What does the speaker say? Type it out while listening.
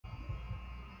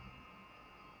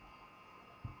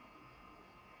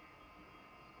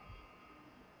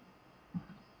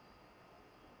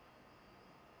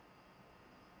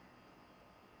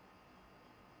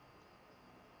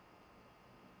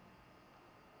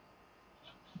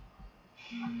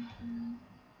So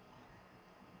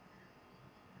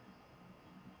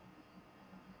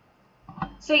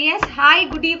yes, hi,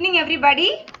 good evening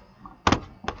everybody.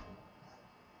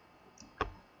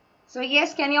 So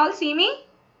yes, can you all see me?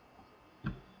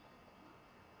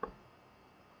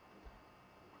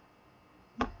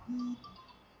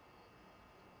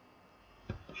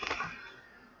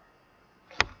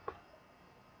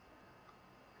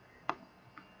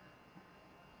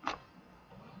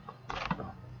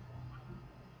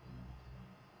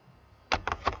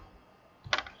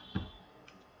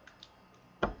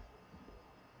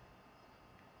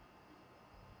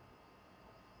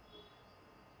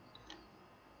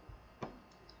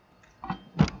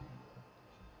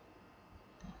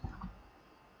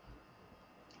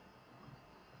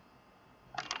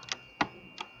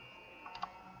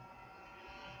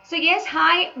 So yes,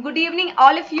 hi, good evening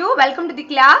all of you. Welcome to the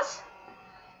class.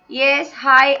 Yes,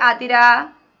 hi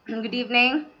Adira. Good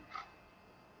evening.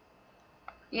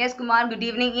 Yes, Kumar, good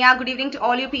evening. Yeah, good evening to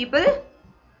all you people.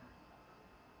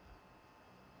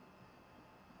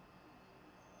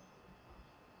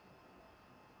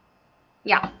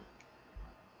 Yeah.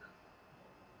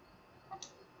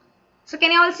 So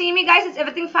can you all see me guys? Is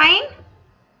everything fine?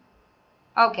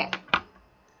 Okay.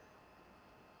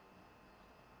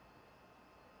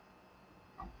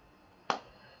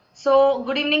 So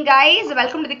good evening guys,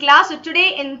 welcome to the class. So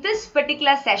today in this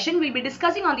particular session we'll be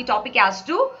discussing on the topic as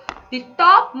to the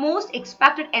top most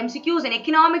expected MCQs and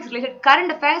economics related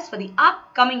current affairs for the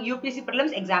upcoming UPSC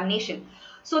Prelims examination.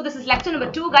 So this is lecture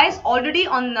number 2 guys. Already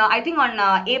on I think on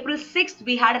April 6th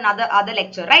we had another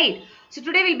lecture, right? So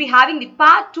today we'll be having the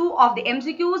part 2 of the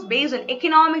MCQs based on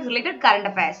economics related current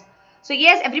affairs. So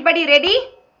yes, everybody ready?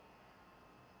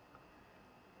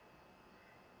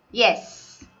 Yes.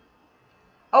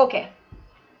 Okay.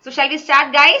 So shall we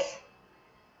start guys?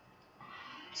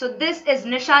 So this is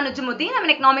Nisha Nujumudeen. I'm an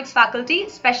economics faculty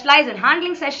specialized in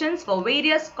handling sessions for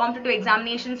various competitive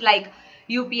examinations like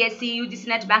UPSC, UGC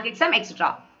NET, bank exam,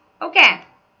 etc. Okay.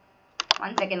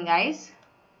 One second guys.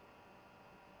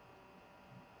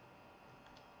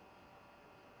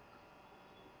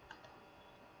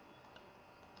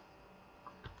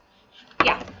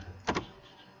 Yeah.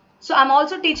 So I'm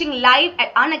also teaching live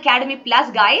at Unacademy Plus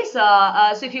guys.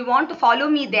 So if you want to follow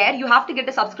me there, you have to get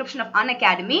a subscription of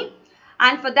Unacademy.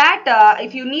 And for that,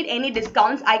 if you need any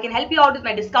discounts, I can help you out with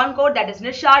my discount code, that is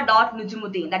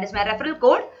nisha.nujumudeen. That is my referral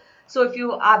code. So if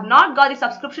you have not got the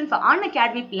subscription for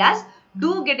Unacademy Plus,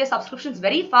 do get your subscriptions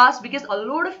very fast because a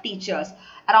load of teachers,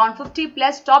 around 50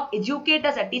 plus top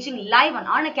educators are teaching live on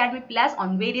Unacademy Plus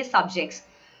on various subjects.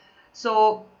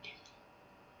 So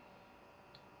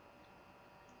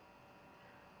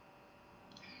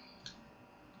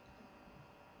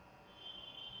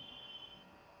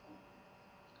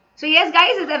yes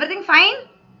guys, is everything fine?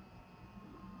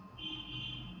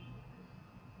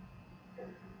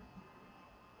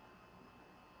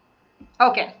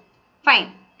 Okay,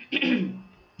 fine.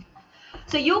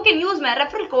 So you can use my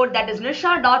referral code, that is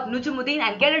nisha.nujumudeen,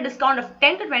 and get a discount of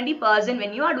 10 to 20%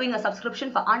 when you are doing a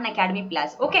subscription for Unacademy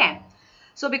Plus. Okay.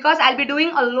 So because I'll be doing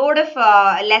a load of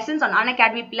lessons on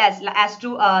Unacademy Plus as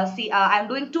to I'm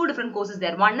doing two different courses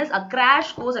there. One is a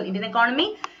crash course on Indian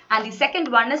economy and the second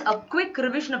one is a quick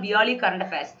revision of yearly current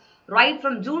affairs. Right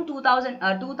from June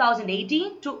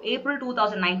 2018 to April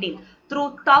 2019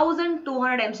 through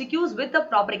 1200 MCQs with the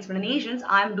proper explanations.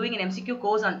 I am doing an MCQ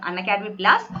course on Unacademy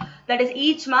Plus. That is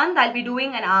each month I'll be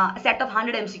doing a set of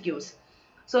 100 MCQs.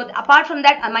 So apart from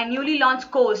that, my newly launched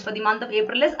course for the month of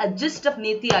April is a gist of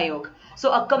Niti Aayog.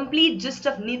 So a complete gist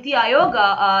of Niti Aayog,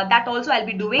 that also I'll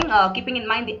be doing, keeping in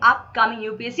mind the upcoming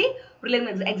UPSC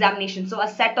preliminary examination. So a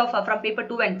set of from paper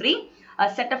 2 and 3, a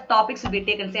set of topics will be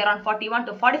taken, say around 41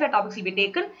 to 45 topics will be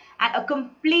taken, and a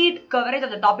complete coverage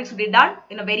of the topics will be done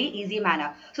in a very easy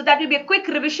manner. So that will be a quick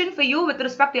revision for you with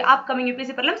respect to your upcoming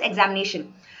UPSC prelims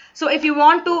examination. So if you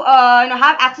want to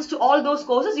have access to all those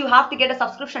courses, you have to get a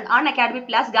subscription on Unacademy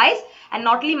Plus guys. And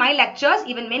not only my lectures,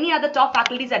 even many other top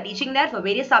faculties are teaching there for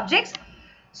various subjects.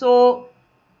 So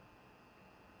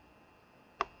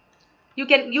you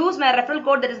can use my referral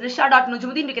code, that is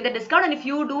nisha.nujumudeen, to get the discount. And if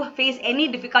you do face any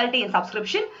difficulty in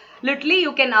subscription, literally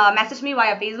you can message me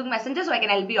via Facebook Messenger so I can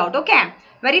help you out. Okay,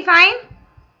 very fine.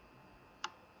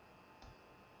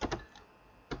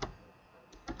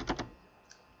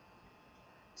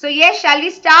 So yes, shall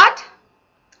we start?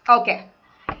 Okay.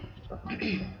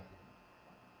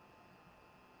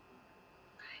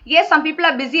 Yes, some people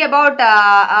are busy about,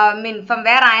 from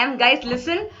where I am. Guys,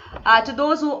 listen, to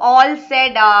those who all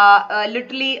said,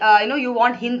 literally, you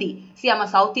want Hindi. See, I'm a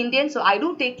South Indian, so I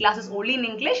do take classes only in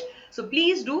English. So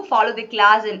please do follow the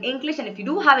class in English, and if you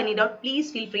do have any doubt, please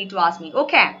feel free to ask me.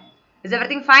 Okay. Is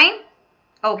everything fine?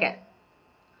 Okay.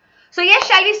 So yes,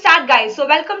 shall we start, guys? So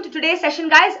welcome to today's session,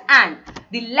 guys, and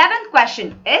the 11th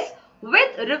question is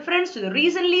with reference to the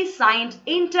recently signed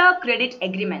Inter-Credit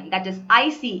Agreement, that is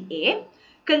ICA,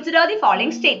 consider the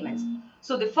following statements.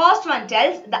 So the first one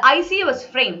tells the ICA was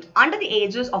framed under the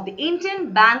aegis of the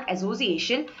Indian Bank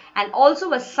Association and also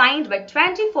was signed by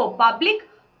 24 public,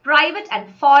 private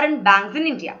and foreign banks in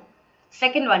India.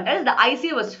 Second one tells the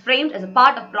ICA was framed as a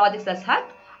part of Project Sashak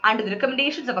under the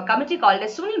recommendations of a committee called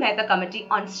as Sunil Mehta Committee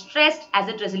on Stressed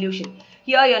Asset Resolution.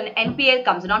 Here your NPA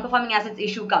comes, non-performing assets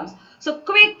issue comes. So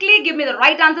quickly give me the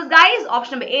right answers, guys.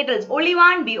 Option number A tells only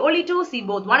 1, B only 2, C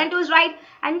both 1 and 2 is right,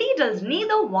 and D tells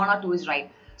neither 1 or 2 is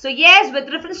right. So yes,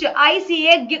 with reference to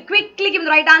ICA, quickly give me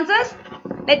the right answers.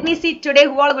 Let me see today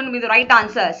who are going to be the right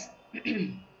answers.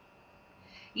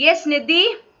 Yes,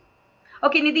 Nidhi.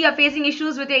 Okay, Nidhi, you're facing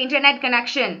issues with your internet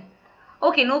connection.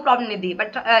 Okay, no problem, Nidhi.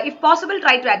 But if possible,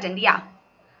 try to attend. Yeah.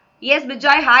 Yes,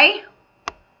 Bijay, hi.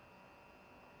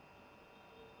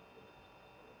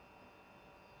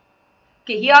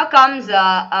 Okay, here comes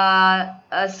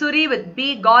Suri with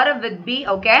B, Gaurav with B.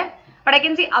 Okay. But I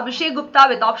can see Abhishek Gupta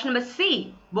with option number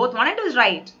C. Both 1 and 2 is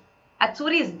right.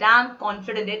 Suri is damn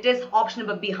confident. It is option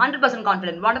number B. 100%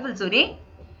 confident. Wonderful, Suri.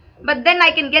 But then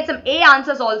I can get some A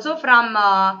answers also from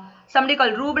somebody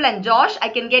called Rubel and Josh. I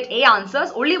can get A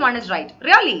answers. Only 1 is right.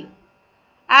 Really?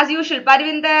 As usual,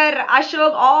 Parvinder,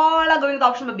 Ashok, all are going with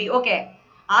option number B. Okay.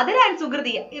 Adhira and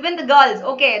Sugriti, even the girls,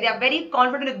 okay, they are very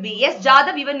confident with B. Yes,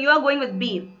 Jadav, even you are going with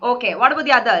B. Okay, what about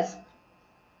the others?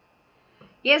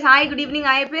 Yes, hi, good evening,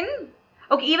 Ayapin.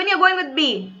 Okay, even you are going with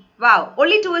B. Wow,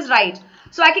 only 2 is right.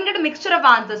 So I can get a mixture of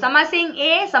answers. Some are saying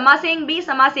A, some are saying B,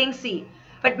 some are saying C.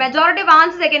 But majority of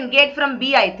answers I can get from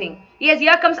B, I think. Yes,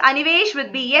 here comes Anivesh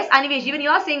with B. Yes, Anivesh, even you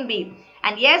are saying B.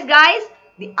 And yes, guys,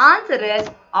 the answer is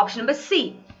option number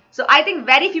C. So I think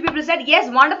very few people said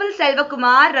yes. Wonderful, Selva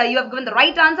Kumar. You have given the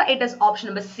right answer. It is option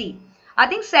number C. I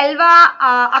think Selva,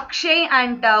 Akshay,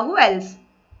 and who else?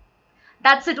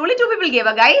 That's it. Only 2 people gave,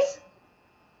 guys.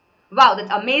 Wow, that's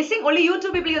amazing. Only you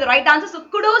 2 people gave the right answer. So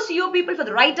kudos to you people for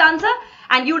the right answer.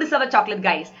 And you deserve a chocolate,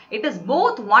 guys. It is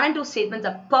both 1 and 2 statements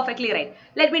are perfectly right.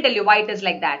 Let me tell you why it is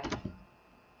like that.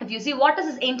 If you see what is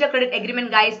this inter-credit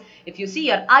agreement, guys, if you see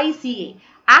your ICA,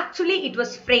 actually it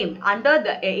was framed under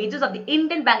the aegis of the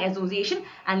Indian Bank Association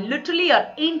and literally your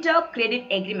inter-credit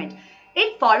agreement.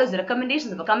 It follows the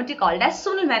recommendations of a committee called as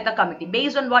Sunil Mehta Committee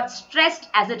based on what? Stressed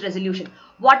asset resolution.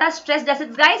 What are stressed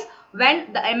assets, guys?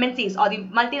 When the MNCs or the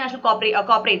multinational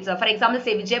corporates, for example,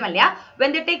 say Vijay Mallya,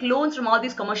 when they take loans from all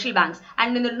these commercial banks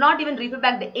and when they do not even repay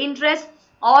back the interest,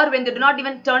 or when they do not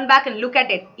even turn back and look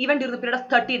at it, even during the period of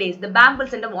 30 days, the bank will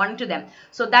send a warning to them.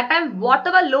 So that time,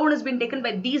 whatever loan has been taken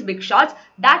by these big shots,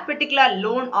 that particular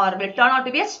loan or will turn out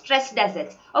to be a stressed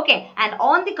assets. Okay, and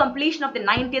on the completion of the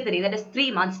 90th day, that is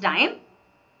 3 months time,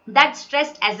 that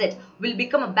stressed asset will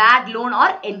become a bad loan or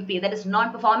NPA, that is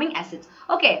non-performing assets.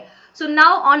 Okay, so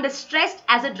now on the stressed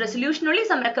asset resolution, only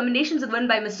some recommendations are given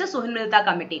by Mr. Sunil Mehta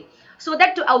Committee, so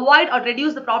that to avoid or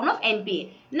reduce the problem of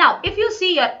NPA. Now, if you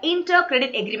see your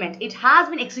inter-credit agreement, it has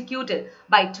been executed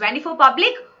by 24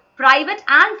 public, private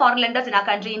and foreign lenders in our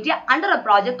country, India, under a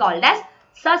project called as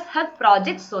Sashak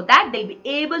project, so that they'll be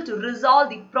able to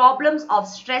resolve the problems of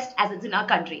stressed assets in our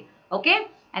country. Okay,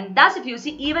 and thus if you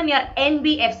see even your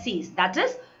NBFCs, that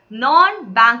is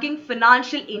non-banking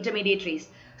financial intermediaries,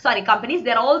 companies,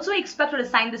 they're also expected to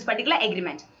sign this particular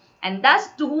agreement. And thus,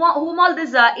 to whom all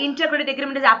this inter-credit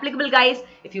agreement is applicable, guys?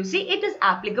 If you see, it is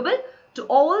applicable to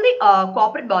all the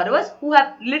corporate borrowers who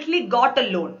have literally got a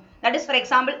loan. That is, for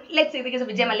example, let's say the case of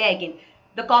Vijay Mallya again.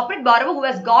 The corporate borrower who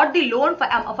has got the loan for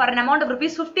an amount of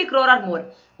rupees 50 crore or more.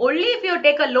 Only if you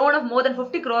take a loan of more than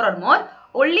 50 crore or more,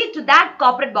 only to that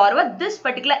corporate borrower, this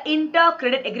particular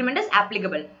inter-credit agreement is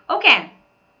applicable. Okay.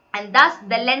 And thus,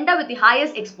 the lender with the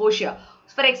highest exposure.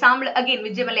 For example, again,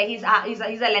 Vijay Mallya,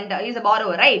 he's a lender, he's a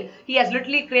borrower, right? He has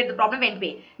literally created the problem of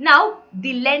NPA. Now,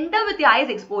 the lender with the highest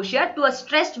exposure to a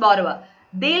stressed borrower,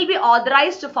 they'll be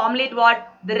authorized to formulate what?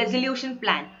 The resolution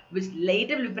plan, which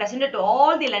later will be presented to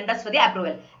all the lenders for the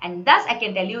approval. And thus, I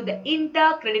can tell you the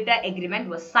inter-creditor agreement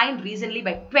was signed recently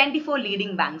by 24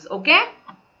 leading banks. Okay?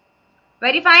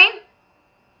 Very fine.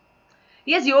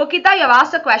 Yes, Yokita, you have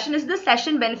asked a question. Is this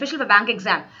session beneficial for bank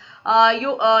exam?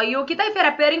 Yokita, if you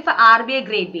are appearing for RBI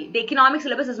grade B, the economic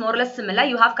syllabus is more or less similar.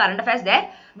 You have current affairs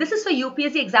there. This is for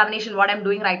UPSC examination, what I am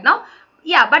doing right now.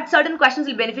 Yeah, but certain questions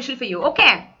will be beneficial for you.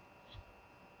 Okay.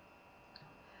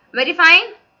 Very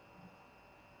fine.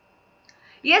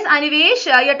 Yes, Anivesh,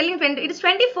 you're telling 20, it is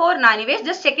 24 now, Anivesh.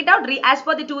 Just check it out as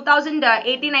per the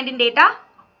 2018-19 data.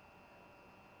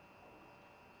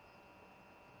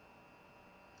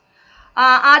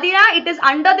 Adina, it is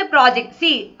under the project.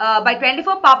 See, by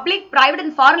 24 public, private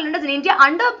and foreign lenders in India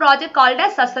under a project called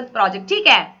as Sasakt project.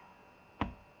 Okay?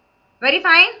 Very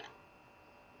fine.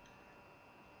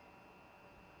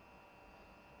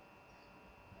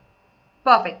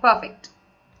 Perfect, perfect.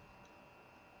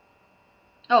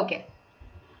 Okay.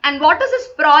 And what is this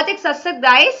project Sasakt,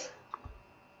 guys?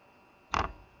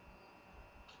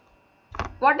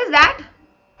 What is that?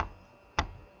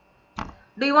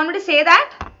 Do you want me to say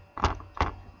that?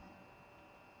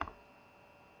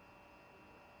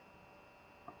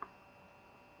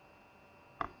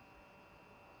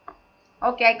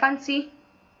 Okay, I can't see.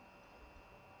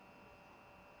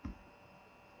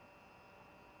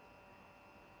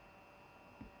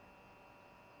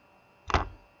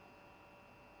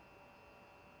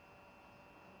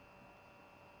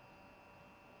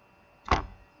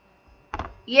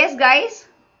 Yes, guys.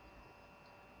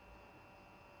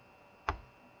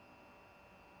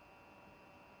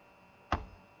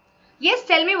 Yes,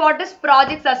 tell me what is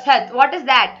Project Sashat. What is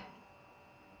that?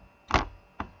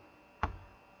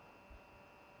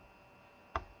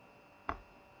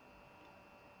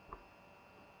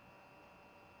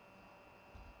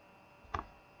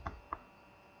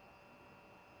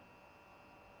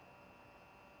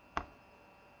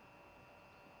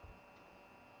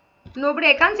 Nobody,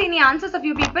 I can't see any answers of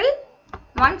you people.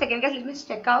 1 second, guys, let me just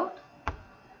check out.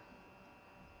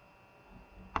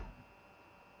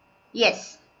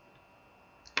 Yes.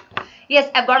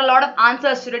 Yes, I've got a lot of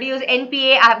answers to reduce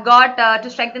NPA. I've got to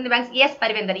strengthen the banks. Yes,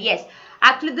 Parivinder, yes.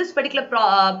 Actually, this particular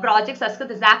project, Saskat,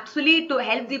 is actually to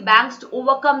help the banks to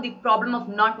overcome the problem of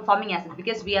non-performing assets,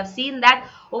 because we have seen that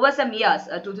over some years,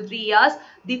 2 to 3 years,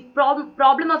 the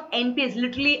problem of NPA is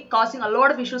literally causing a lot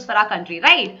of issues for our country,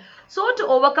 right? So to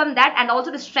overcome that and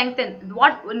also to strengthen,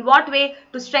 in what way?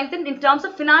 To strengthen in terms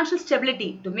of financial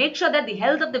stability, to make sure that the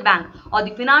health of the bank or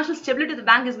the financial stability of the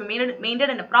bank is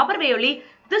maintained in a proper way only,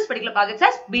 this particular project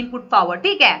has been put forward.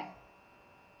 Take care.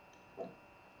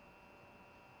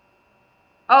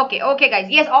 Okay, okay guys.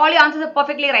 Yes, all your answers are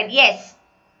perfectly right. Yes.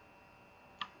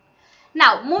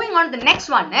 Now, moving on to the next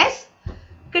one is,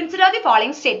 consider the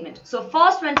following statement. So,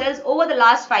 first one says, over the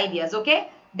last 5 years, okay,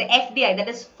 the FDI, that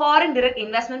is foreign direct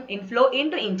investment inflow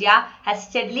into India, has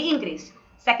steadily increased.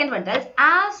 Second one tells,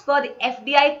 as per the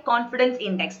FDI confidence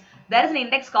index, there is an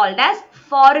index called as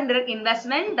foreign direct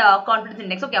investment confidence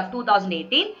index, okay, of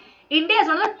 2018. India is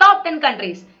one of the top 10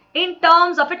 countries in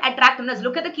terms of its attractiveness.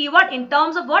 Look at the keyword, in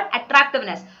terms of what?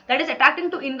 Attractiveness. That is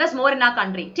attracting to invest more in our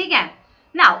country. Okay?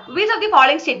 Now, which of the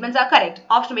following statements are correct?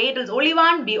 Option A tells only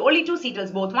 1, B only 2, C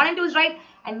tells both 1 and 2 is right,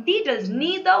 and D tells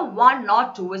neither 1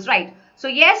 nor 2 is right. So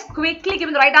yes, quickly give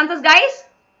me the right answers, guys.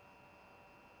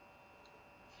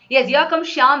 Yes, here comes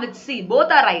Shyam with C. Both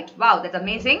are right. Wow, that's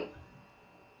amazing.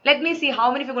 Let me see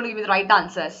how many of you are going to give me the right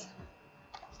answers.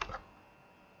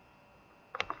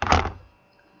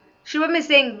 Shubham is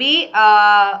saying B.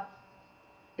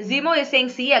 Zemo is saying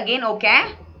C again.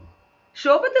 Okay.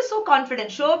 Shobit is so confident.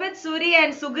 Shobit, Suri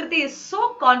and Sugriti is so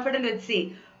confident with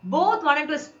C. Both 1 and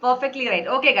 2 is perfectly right.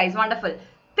 Okay guys, wonderful.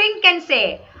 Think and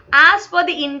say, as per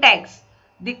the index,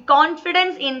 the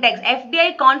confidence index,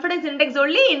 FDI confidence index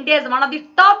only, India is one of the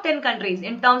top 10 countries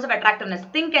in terms of attractiveness.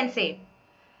 Think and say.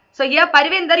 So here,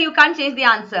 Parivinder, you can't change the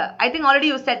answer. I think already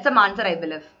you said some answer, I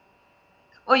believe.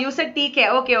 Oh, you said TK.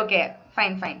 Okay, okay.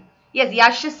 Fine, fine. Yes,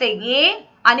 Yash is saying A.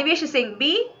 Anivesh is saying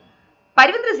B.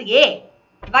 Parivinder is A.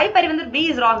 Why Parivinder B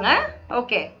is wrong, huh?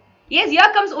 Okay. Yes, here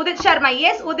comes Udit Sharma.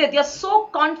 Yes, Udit, you're so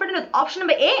confident with option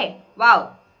number A.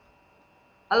 Wow.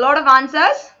 A lot of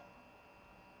answers.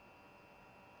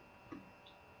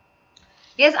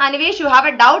 Yes, Anivesh, you have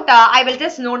a doubt. I will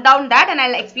just note down that and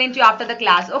I'll explain to you after the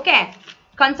class. Okay.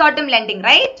 Consortium lending,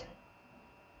 right?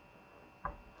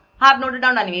 Have noted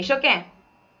down, Anivesh. Okay.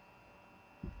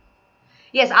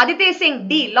 Yes, Aditya is saying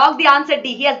D. Log the answer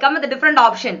D. He has come with a different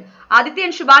option. Aditya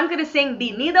and Shubhankar is saying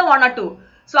D. Neither 1 or 2.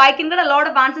 So I can get a lot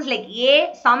of answers like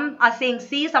A. Some are saying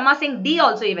C. Some are saying D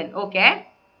also even. Okay.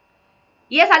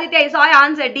 Yes, Aditya, I saw your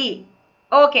answer D.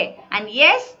 Okay. And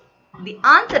yes, the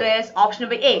answer is option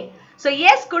number A. So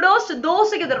yes, kudos to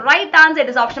those who give the right answer. It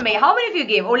is option number A. How many of you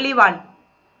gave? Only 1.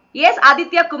 Yes,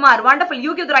 Aditya Kumar. Wonderful.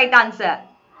 You give the right answer.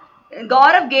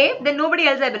 Gaurav gave. Then nobody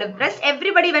else I believe. Rest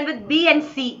everybody went with B and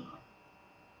C.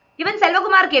 Even Selva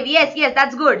Kumar gave. Yes, yes,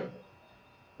 that's good.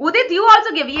 Udit, you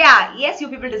also give. Yeah, yes, you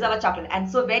people deserve a chocolate. And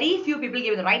so very few people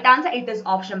gave the right answer. It is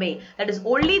option A. That is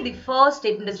only the first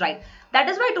statement is right. That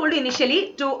is why I told you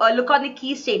initially to look on the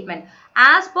key statement.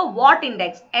 As per what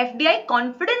index? FDI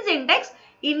confidence index.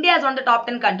 India is one of the top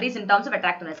 10 countries in terms of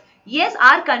attractiveness. Yes,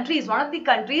 our country is one of the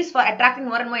countries for attracting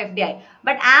more and more FDI.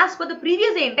 But as per the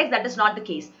previous index, that is not the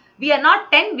case. We are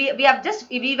not 10, we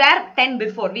were 10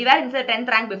 before. We were in the 10th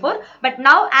rank before. But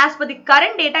now as per the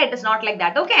current data, it is not like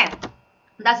that. Okay.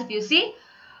 Thus, if you see,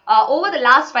 over the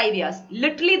last 5 years,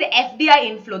 literally the FDI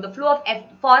inflow, the flow of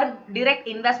foreign direct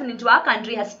investment into our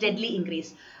country has steadily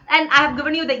increased. And I have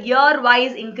given you the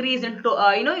year-wise increase in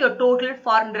your total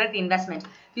foreign direct investment.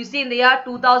 If you see in the year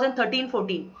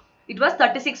 2013-14, it was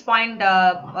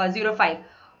 36.05.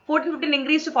 14-15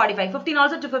 increased to 45. 15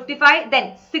 also to 55.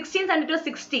 Then 16 and it was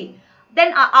 60.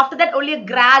 Then after that, only a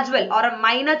gradual or a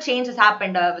minor change has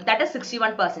happened. That is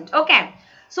 61%. Okay.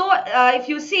 So, if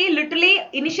you see, literally,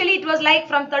 initially it was like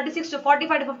from 36 to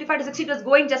 45 to 55 to 60, it was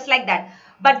going just like that.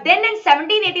 But then in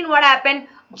 17-18, what happened?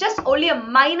 Just only a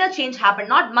minor change happened.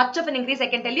 Not much of an increase, I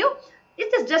can tell you.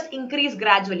 It is just increased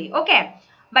gradually. Okay.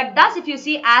 But thus, if you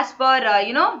see, as per,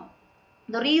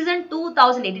 the recent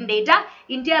 2018 data,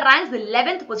 India ranks the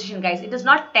 11th position, guys. It is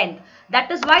not 10th. That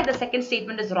is why the second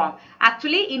statement is wrong.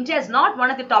 Actually, India is not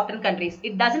one of the top 10 countries.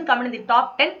 It doesn't come in the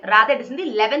top 10. Rather, it is in the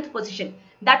 11th position.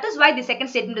 That is why the second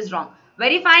statement is wrong.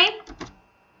 Very fine.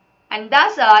 And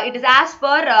thus, it is as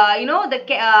per, the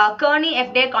Kearney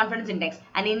FDI Confidence Index.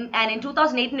 And in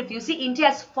 2018, if you see, India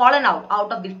has fallen out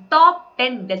of the top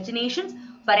 10 destinations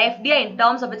for FDI in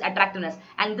terms of its attractiveness.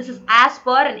 And this is as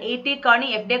per an 80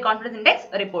 Kearney FDI Confidence Index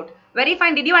report. Very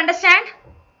fine. Did you understand?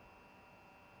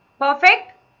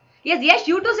 Perfect. Yes,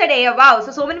 you too said A. Wow.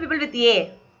 So many people with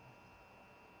A.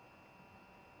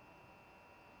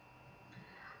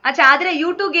 Acha, Adira,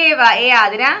 you too gave A,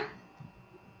 Adira.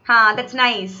 That's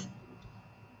nice.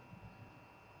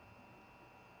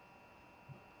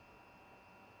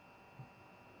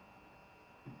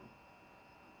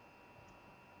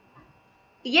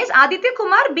 Yes, Aditya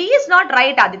Kumar, B is not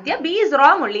right, Aditya. B is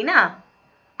wrong only, na.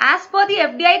 As per the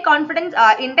FDI confidence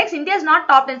index, India is not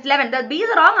top 10, it's 11. The B is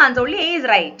wrong answer, only A is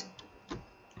right.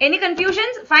 Any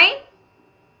confusions? Fine.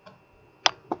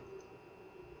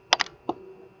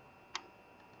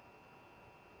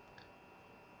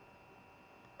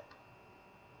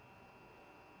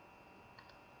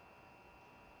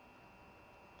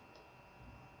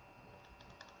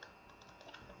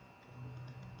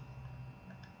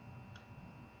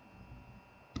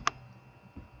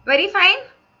 Very fine.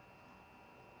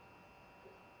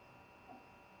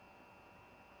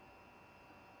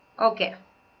 Okay.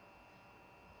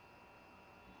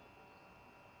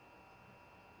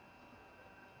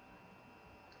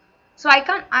 So I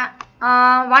can't,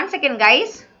 1 second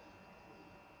guys.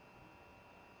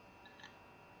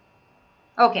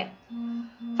 Okay.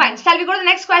 Fine. Shall we go to the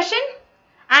next question?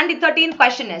 And the 13th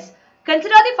question is,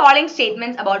 consider the following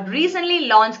statements about recently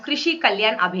launched Krishi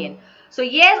Kalyan Abhiyan. So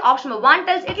yes, option number 1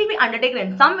 tells it will be undertaken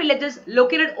in some villages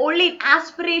located only in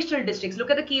aspirational districts.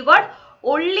 Look at the keyword,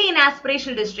 only in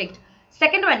aspirational district.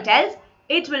 Second one tells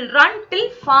it will run till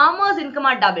farmers' income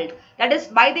are doubled. That is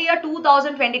by the year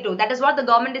 2022. That is what the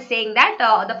government is saying, that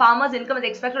the farmers' income is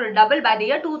expected to double by the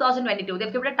year 2022.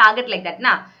 They've given a target like that.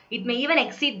 Nah, it may even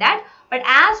exceed that. But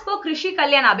as per Krishi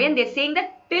Kalyan Abhiyan, they're saying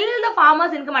that till the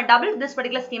farmers' income are doubled, this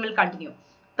particular scheme will continue.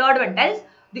 Third one tells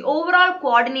the overall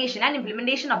coordination and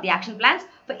implementation of the action plans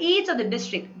for each of the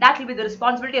district. That will be the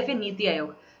responsibility of your Niti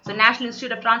Aayog. So National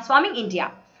Institute of Transforming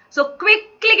India. So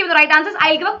quickly give the right answers.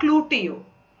 I'll give a clue to you.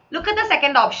 Look at the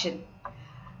second option.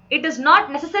 It is not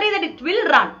necessary that it will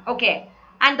run. Okay.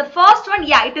 And the first one,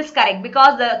 yeah, it is correct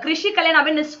because the Krishi Kalyan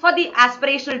Abhiyan is for the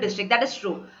aspirational district. That is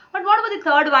true. But what about the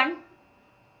third one?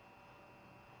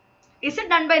 Is it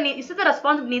done by, is it the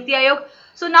response of Niti Aayog?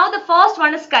 So now the first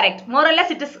one is correct. More or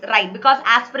less it is right because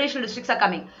aspirational districts are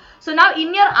coming. So now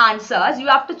in your answers, you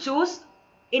have to choose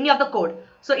any of the code.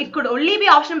 So it could only be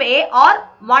option number A or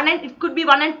 1 and it could be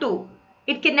 1 and 2.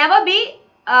 It can never be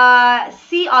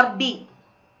C or D.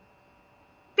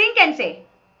 Think and say.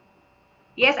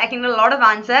 Yes, I can give a lot of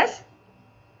answers.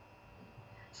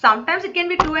 Sometimes it can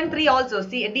be 2 and 3 also.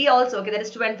 C, D also. Okay, that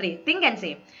is 2 and 3. Think and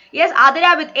say. Yes,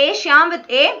 Adira with A, Shyam with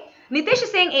A. Nitesh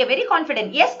is saying A, very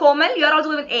confident. Yes, Komal, you are also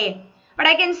with A. But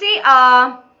I can see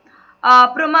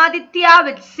Pramaditya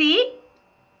with C.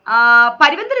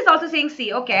 Parivinder is also saying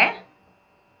C. Okay.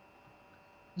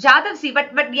 Jadhav C.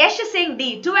 But Yash is saying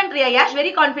D. 2 and 3 are Yash,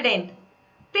 very confident.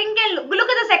 Think and look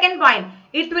at the second point.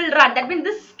 It will run. That means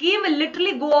this scheme will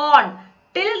literally go on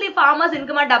till the farmers'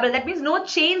 income are double. That means no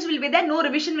change will be there, no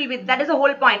revision will be there. That is the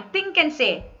whole point. Think and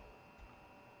say.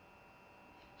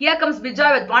 Here comes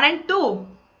Bijoy with 1 and 2.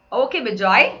 Okay,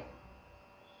 Bijoy.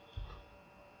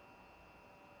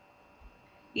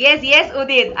 Yes,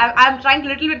 Udit. I'm trying to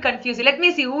little bit confuse you. Let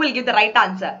me see who will give the right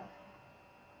answer.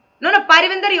 No,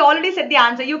 Parivinder, you already said the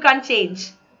answer. You can't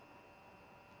change.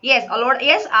 Yes,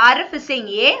 yes, Arif is saying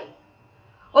A.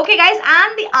 Okay, guys,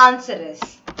 and the answer is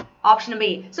option number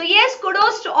A. So, yes,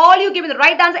 kudos to all you giving the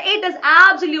right answer. It is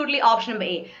absolutely option number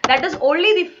A. That is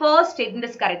only the first statement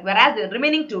is correct, whereas the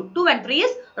remaining 2 and 3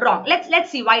 is wrong.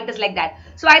 Let's see why it is like that.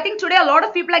 So, I think today a lot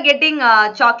of people are getting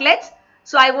chocolates.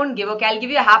 So, I won't give, okay, I'll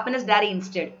give you a happiness diary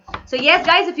instead. So, yes,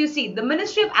 guys, if you see, the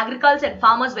Ministry of Agriculture and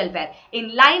Farmers Welfare,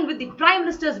 in line with the Prime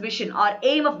Minister's vision or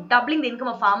aim of doubling the income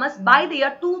of farmers by the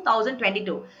year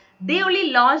 2022, they only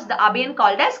launched the Abhiyan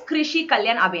called as Krishi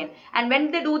Kalyan Abhiyan. And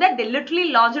when they do that, they literally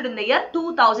launched it in the year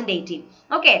 2018.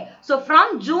 Okay, so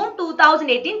from June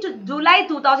 2018 to July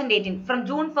 2018, from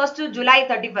June 1st to July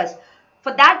 31st,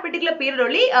 for that particular period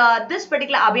only, this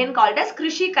particular Abhiyan called as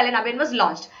Krishi Kalyan Abhiyan was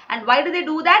launched. And why do they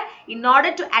do that? In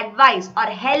order to advise or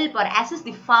help or assist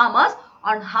the farmers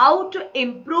on how to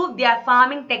improve their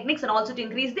farming techniques and also to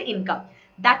increase the income.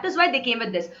 That is why they came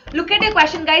with this. Look at your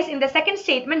question, guys. In the second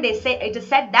statement, they say it is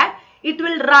said that it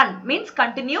will run, means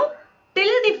continue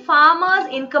till the farmers'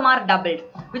 income are doubled,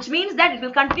 which means that it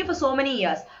will continue for so many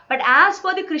years. But as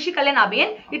for the Krishi Kalyan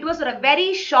Abhiyan, it was for a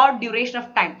very short duration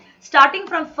of time, starting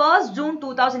from 1st June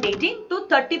 2018 to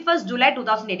 31st July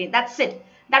 2018. That's it.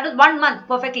 That was 1 month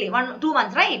perfectly, 2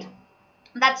 months, right?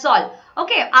 That's all.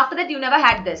 Okay, after that you never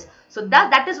had this. So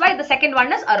that is why the second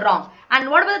one is wrong. And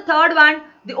what about the third one?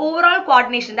 The overall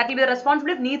coordination, that will be the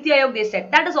responsibility of Niti Aayog, they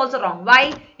said. That is also wrong.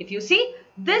 Why? If you see,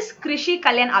 this Krishi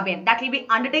Kalyan Abhiyan, that will be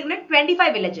undertaken in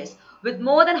 25 villages with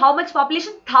more than how much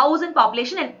population? 1000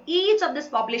 population, and each of this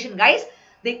population, guys,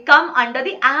 they come under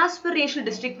the aspirational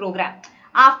district program.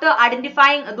 After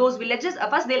identifying those villages,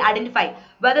 first they'll identify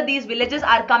whether these villages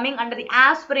are coming under the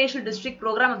aspirational district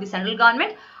program of the central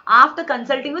government after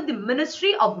consulting with the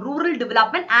Ministry of Rural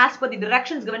Development as per the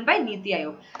directions given by Niti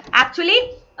Aayog.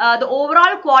 Actually, the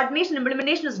overall coordination and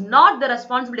implementation is not the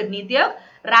responsibility of Niti Aayog.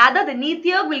 Rather, the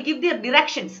Niti Aayog will give the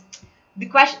directions. The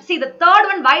question, see, the third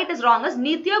one, why it is wrong is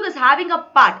Niti Aayog is having a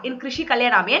part in Krishi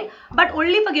Kalyan Abhiyan, but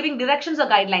only for giving directions or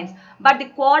guidelines. But the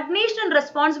coordination and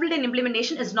responsibility and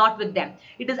implementation is not with them.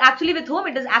 It is actually with whom?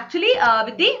 It is actually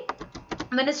with the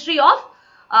Ministry of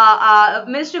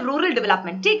Rural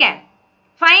Development. Okay,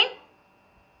 fine.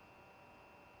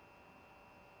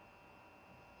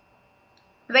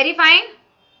 Very fine.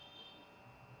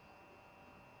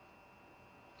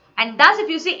 And thus, if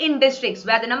you see in districts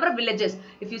where the number of villages,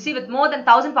 if you see with more than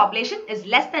 1000 population is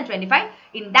less than 25,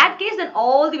 in that case, then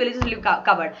all the villages will be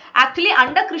covered. Actually,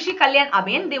 under Krishi Kalyan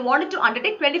Abhiyan, they wanted to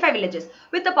undertake 25 villages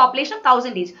with a population of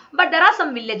 1000 each. But there are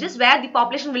some villages where the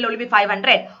population will only be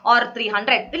 500 or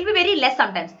 300. It will be very less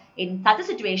sometimes. In such a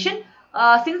situation,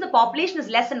 since the population is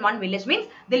less than one village, means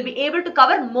they'll be able to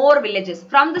cover more villages.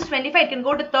 From this 25, it can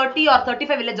go to 30 or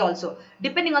 35 villages also,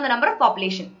 depending on the number of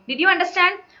population. Did you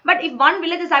understand? But if one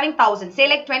village is having 1000, say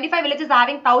like 25 villages are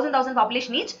having 1000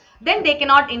 population each, then they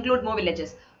cannot include more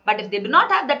villages. But if they do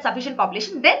not have that sufficient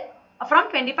population, then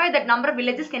from 25, that number of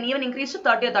villages can even increase to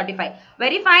 30 or 35.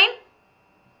 Very fine.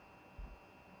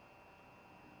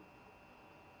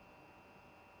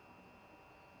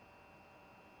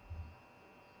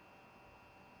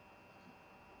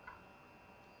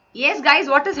 Yes, guys,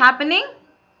 what is happening?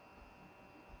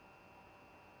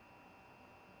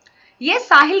 Yes,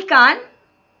 Sahil Khan.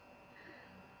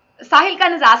 Sahil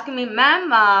Khan is asking me,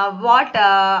 ma'am, what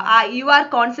you are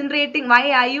concentrating?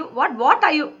 Why are you? What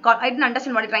are you? I didn't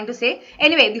understand what you're trying to say.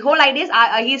 Anyway, the whole idea is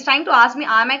he's trying to ask me,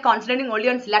 am I concentrating only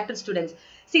on selected students?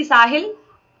 See, Sahil,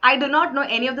 I do not know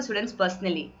any of the students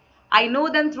personally. I know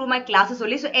them through my classes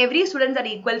only. So every students are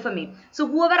equal for me. So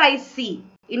whoever I see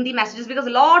in the messages, because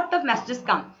a lot of messages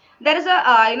come, there is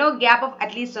a gap of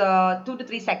at least 2 to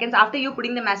 3 seconds after you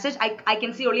putting the message. I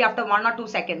can see only after 1 or 2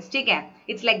 seconds. Okay,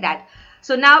 it's like that.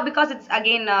 So now, because it's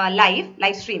again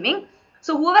live streaming,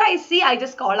 so whoever I see, I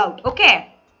just call out.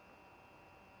 Okay.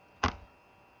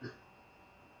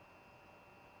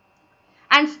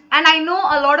 And I know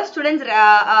a lot of students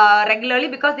regularly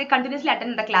because they continuously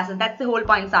attend the classes. That's the whole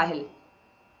point, Sahil.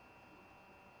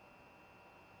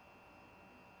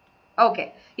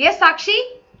 Okay. Yes, Sakshi,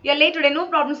 you're late today. No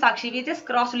problem, Sakshi. We just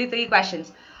crossed only 3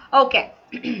 questions. Okay.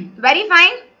 Very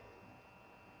fine.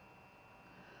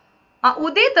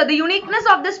 Udit, the uniqueness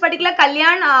of this particular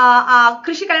Kalyan,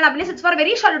 Krishi Kalyan Abhiyan, it's for a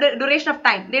very short duration of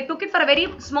time. They took it for a very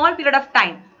small period of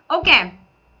time. Okay.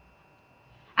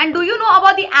 And do you know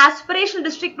about the aspirational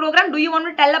district program? Do you want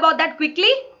to tell about that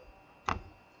quickly?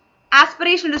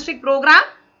 Aspirational district program.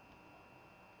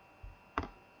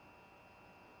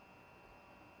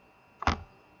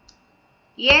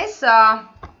 Yes,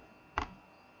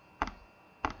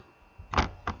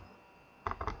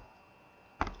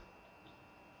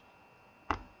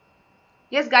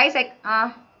 yes, guys.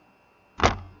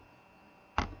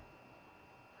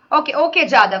 Okay, okay,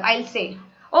 Jadav, I'll say.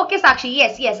 Okay, Sakshi,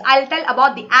 yes, yes, I'll tell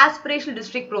about the aspirational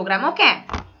district program. Okay,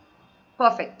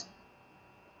 perfect.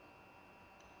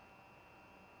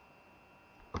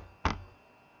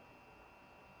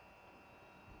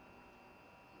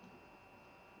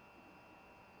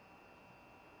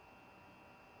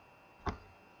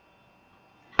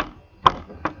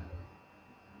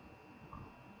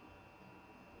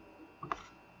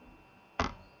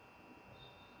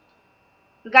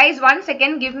 Guys, 1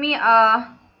 second, give me yeah.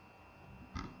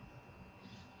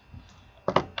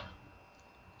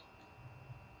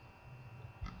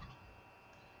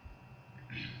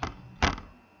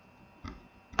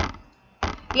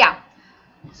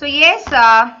 So yes,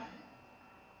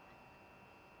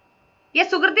 yes,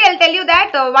 Sukriti, I'll tell you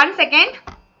that. 1 second.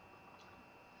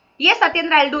 Yes,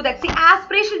 Satyendra, I'll do that. See,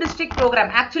 aspirational district program.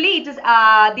 Actually, it is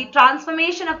the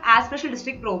transformation of aspirational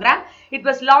district program. It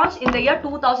was launched in the year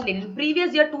 2018.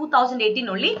 Previous year 2018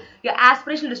 only, your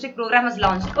aspirational district program was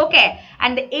launched. Okay,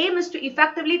 and the aim is to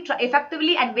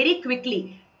effectively and very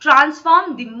quickly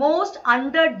transform the most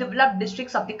underdeveloped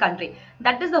districts of the country.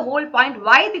 That is the whole point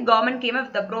why the government came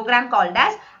up with a program called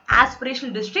as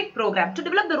aspirational district program to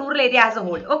develop the rural area as a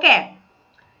whole. Okay.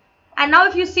 And now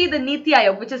if you see the Niti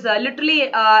Aayog, which is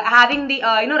literally having the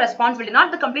responsibility,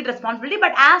 not the complete responsibility,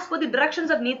 but as per the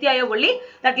directions of Niti Aayog only,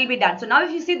 that will be done. So now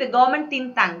if you see the government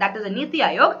think tank, that is the Niti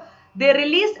Aayog, they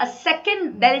released a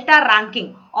second delta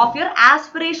ranking of your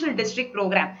aspirational district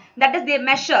program. That is, they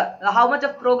measure how much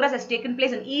of progress has taken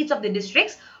place in each of the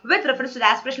districts with reference to the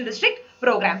aspirational district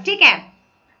program. Okay?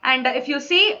 And if you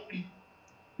see,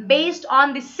 based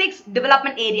on the 6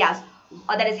 development areas,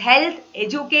 that is health,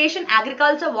 education,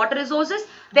 agriculture, water resources,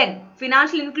 then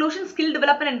financial inclusion, skill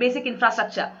development and basic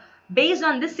infrastructure. Based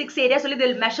on these 6 areas only,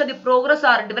 they will measure the progress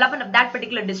or development of that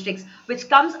particular districts, which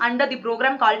comes under the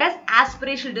program called as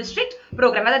aspirational district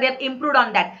program, whether they have improved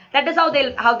on that. That is how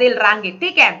they'll rank it.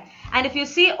 Take care. And if you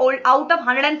see, out of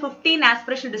 115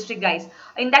 aspirational district, guys,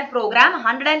 in that program,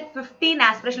 115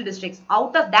 aspirational districts,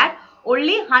 out of that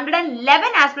only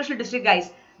 111 aspirational district,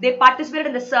 guys, they participated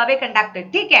in the survey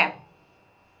conducted. Take care.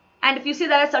 And if you see,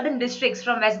 there are certain districts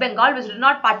from West Bengal which did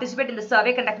not participate in the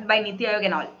survey conducted by Niti Aayog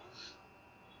and all.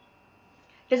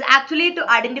 It is actually to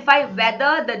identify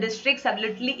whether the districts have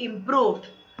literally improved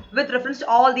with reference to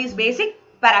all these basic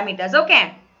parameters.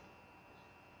 Okay.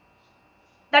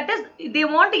 That is, they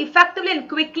want to effectively and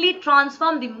quickly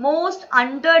transform the most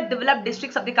underdeveloped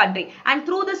districts of the country. And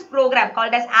through this program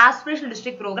called as aspirational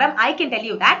district program, I can tell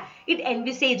you that it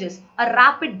envisages a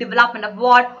rapid development of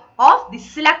what? Of the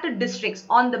selected districts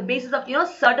on the basis of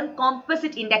certain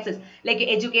composite indexes like your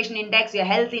education index, your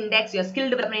health index, your skill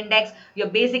development index, your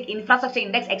basic infrastructure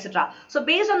index, etc. So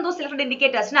based on those selected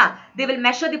indicators, they will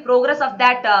measure the progress of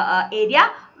that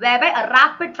area, whereby a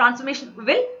rapid transformation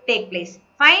will take place.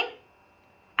 Fine.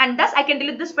 And thus, I can tell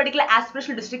you this particular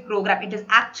aspirational district program, it is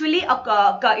actually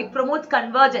it promotes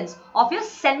convergence of your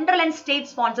central and state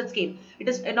sponsored scheme. It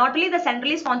is not only the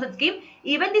centrally sponsored scheme,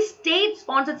 even the state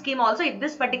sponsored scheme also, if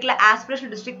this particular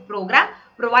aspirational district program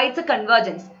provides a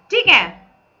convergence. Okay?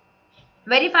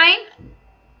 Very fine.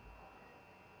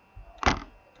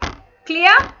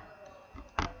 Clear?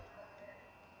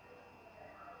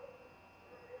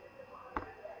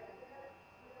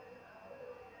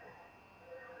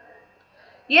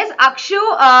 Yes, Akshu,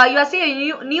 you are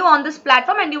saying new on this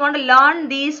platform and you want to learn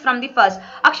these from the first.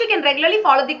 Akshu, you can regularly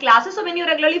follow the classes. So when you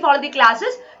regularly follow the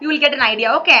classes, you will get an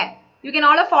idea. Okay. You can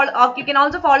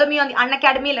also follow me on the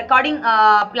Unacademy recording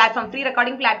platform, free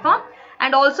recording platform,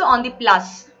 and also on the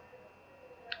Plus.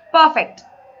 Perfect.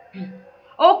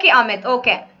 Okay, Amit.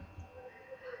 Okay.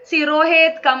 See,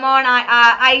 Rohit, come on.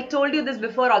 I told you this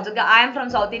before also. I am from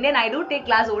South India and I do take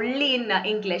class only in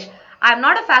English. I am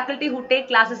not a faculty who take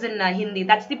classes in Hindi.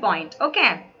 That's the point.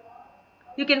 Okay.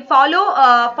 You can follow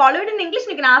it in English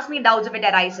and you can ask me doubts if it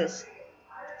arises.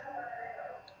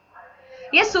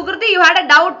 Yes, Sukriti, you had a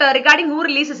doubt regarding who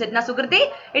releases it. Now, Sukriti,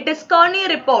 it is Kearney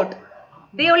report.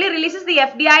 They only releases the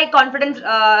FDI confidence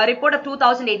report of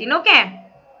 2018. Okay.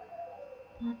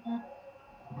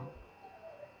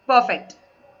 Perfect.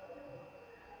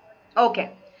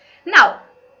 Okay. Now,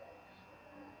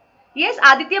 yes,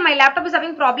 Aditya, my laptop is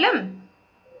having problem.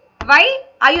 Why?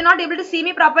 Are you not able to see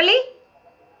me properly?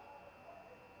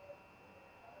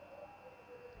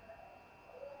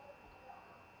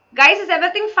 Guys, is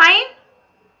everything fine?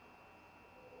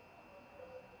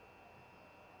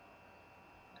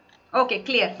 Okay,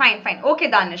 clear. Fine, fine. Okay,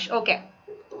 Danish. Okay.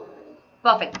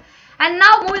 Perfect. And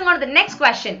now moving on to the next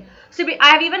question. So I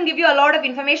have even give you a lot of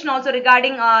information also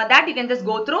regarding that. You can just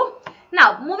go through.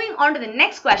 Now moving on to the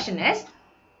next question is,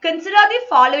 consider the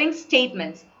following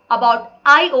statements about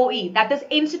IOE, that is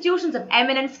Institutions of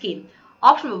Eminence scheme.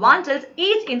 Option number 1 tells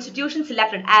each institution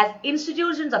selected as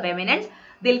Institutions of Eminence,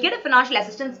 they'll get a financial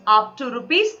assistance up to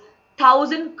rupees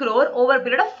 1000 crore over a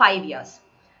period of 5 years.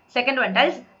 Second one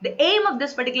tells the aim of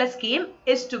this particular scheme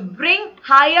is to bring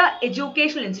higher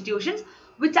educational institutions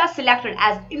which are selected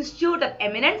as Institute of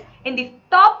Eminence in the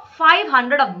top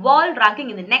 500 of world ranking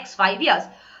in the next 5 years.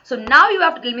 So now you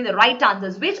have to tell me the right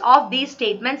answers. Which of these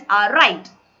statements are right?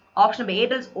 Option number A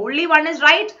tells only one is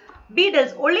right, B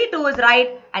tells only two is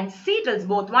right, and C tells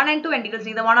both 1 and 2, and D tells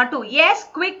neither 1 or 2. Yes,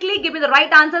 quickly give me the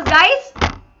right answers, guys.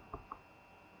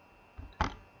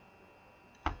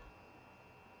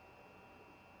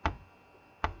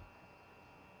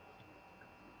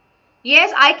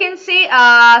 Yes, I can say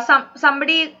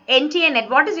somebody NTN.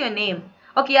 What is your name?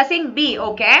 Okay, you're saying B.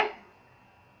 Okay.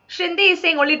 Shrindi is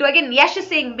saying only 2 again. Yash is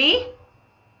saying B.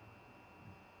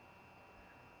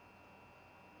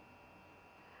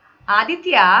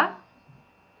 Aditya,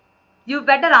 you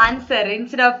better answer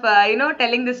instead of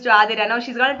telling this to Aditya. Now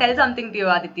she's gonna tell something to you,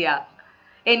 Aditya.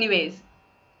 Anyways,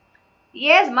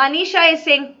 yes, Manisha is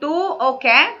saying 2.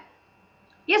 Okay.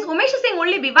 Yes, Umesh is saying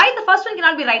only B. Why the first one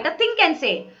cannot be right? Think and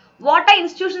say. What are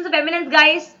institutions of eminence,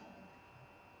 guys?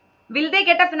 Will they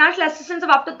get a financial assistance of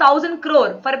up to 1000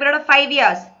 crore for a period of 5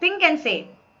 years? Think and say.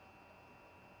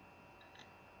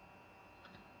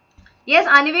 Yes,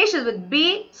 Anivesh is with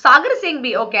B. Sagar is saying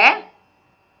B. Okay.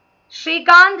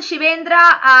 Shrikant, Shivendra,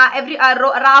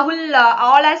 Rahul,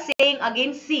 all are saying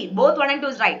again C. Both 1 and 2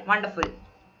 is right. Wonderful.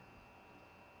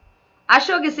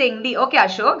 Ashok is saying D. Okay,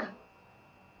 Ashok.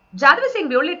 Jadhav is saying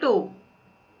B. Only 2.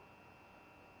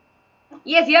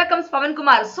 Yes, here comes Pavan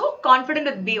Kumar. So confident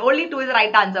with B. Only 2 is the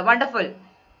right answer. Wonderful.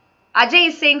 Ajay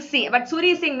is saying C. But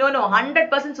Suri is saying no. 100%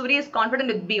 Suri is confident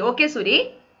with B. Okay,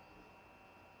 Suri.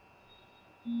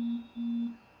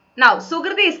 Now,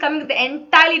 Sukriti is coming with an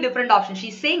entirely different option.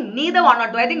 She's saying neither 1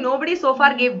 or 2. I think nobody so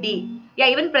far gave D. Yeah,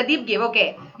 even Pradeep gave.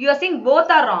 Okay. You are saying both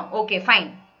are wrong. Okay,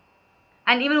 fine.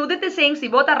 And even Udit is saying C.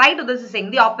 Both are right. Udit is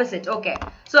saying the opposite. Okay.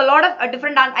 So, a lot of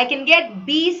different answers. I can get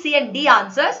B, C and D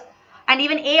answers. And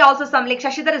even A also some. Like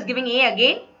Shashidhar is giving A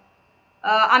again.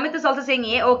 Amit is also saying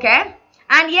A. Okay.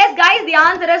 And yes, guys, the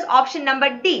answer is option number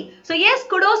D. So, yes,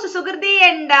 kudos to Sukriti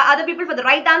and other people for the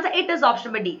right answer. It is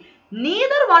option number D.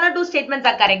 Neither 1 or 2 statements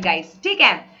are correct, guys. Take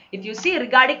care. If you see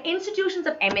regarding institutions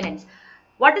of eminence,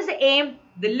 what is the aim?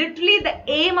 Literally the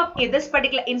aim of this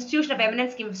particular institution of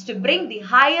eminence scheme is to bring the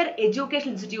higher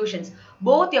educational institutions,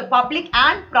 both your public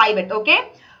and private, okay,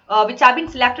 which have been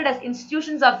selected as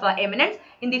institutions of eminence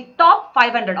in the top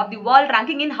 500 of the world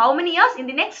ranking in how many years? In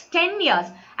the next 10 years,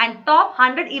 and top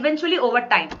 100 eventually over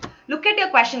time. Look at your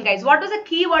question, guys. What was the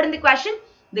key word in the question?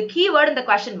 The key word in the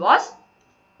question was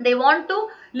they want to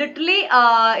literally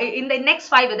in the next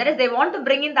 5 years, that is they want to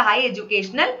bring in the high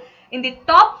educational in the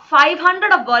top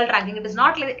 500 of world ranking. It is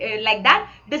not like that.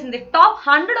 It is in the top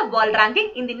 100 of world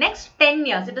ranking in the next 10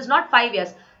 years. It is not 5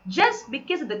 years. Just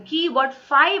because of the keyword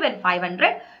 5 and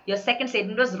 500, your second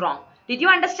statement was wrong. Did you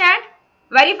understand?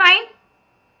 Very fine.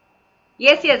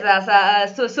 Yes,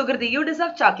 so Sukriti, you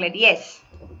deserve chocolate. Yes.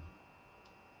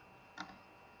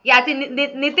 Yeah, I think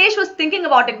Nitesh was thinking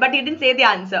about it, but he didn't say the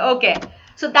answer. Okay.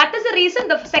 So that is the reason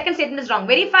the second statement is wrong.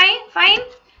 Very fine.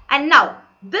 And now,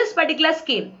 this particular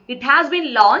scheme, it has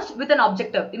been launched with an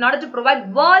objective in order to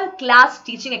provide world-class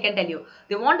teaching, I can tell you.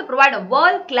 They want to provide a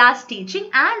world-class teaching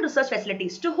and research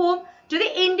facilities to whom? To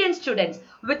the Indian students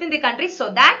within the country,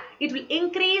 so that it will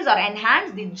increase or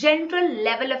enhance the general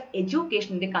level of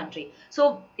education in the country.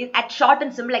 So, at short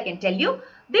and simple, I can tell you,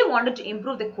 they wanted to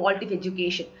improve the quality of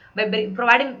education by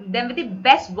providing them with the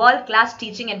best world-class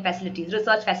teaching and facilities,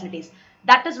 research facilities.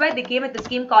 That is why they came with the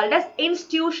scheme called as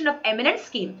Institution of Eminence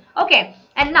scheme. Okay.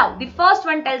 And now the first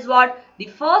one tells what? The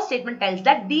first statement tells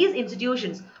that these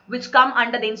institutions which come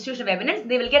under the Institution of Eminence,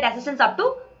 they will get assistance up to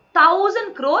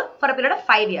 1000 crore for a period of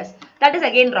 5 years. That is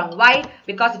again wrong. Why?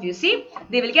 Because if you see,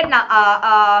 they will get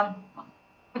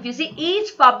if you see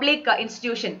each public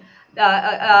institution,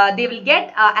 they will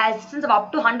get assistance of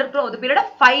up to 100 crore over the period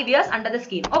of 5 years under the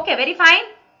scheme. Okay, very fine.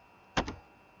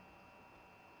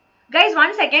 Guys,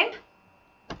 1 second.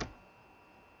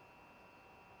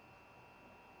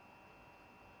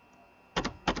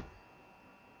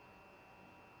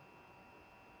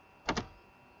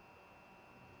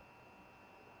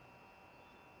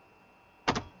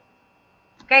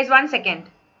 Guys, 1 second.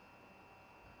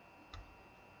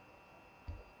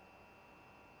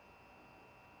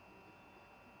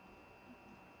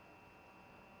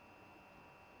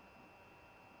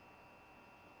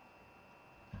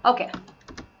 Okay.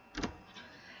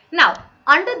 Now,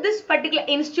 under this particular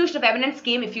institution of eminence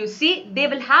scheme, if you see, they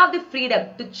will have the freedom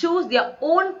to choose their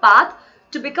own path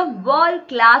to become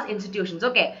world-class institutions.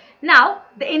 Okay. Now,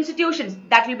 the institutions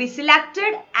that will be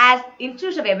selected as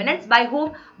institutions of eminence by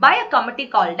whom? By a committee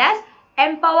called as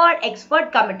Empowered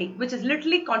Expert Committee, which is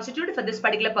literally constituted for this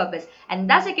particular purpose. And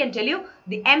thus I can tell you,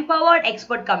 the Empowered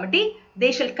Expert Committee,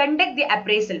 they shall conduct the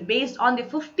appraisal based on the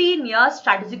 15-year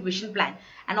strategic vision plan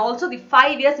and also the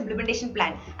 5 years implementation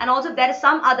plan. And also there is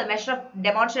some other measure of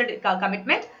demonstrated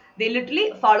commitment. They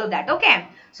literally follow that. Okay.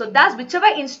 So thus whichever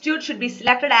institute should be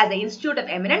selected as the institute of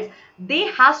eminence, they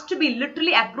has to be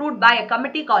literally approved by a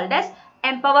committee called as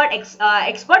Empowered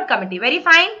Expert Committee. Very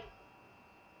fine.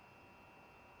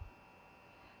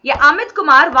 Yeah, Amit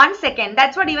Kumar, 1 second.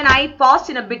 That's what even I paused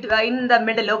in a bit in the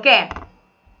middle. Okay.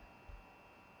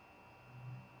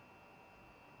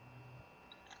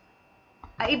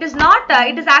 It is not.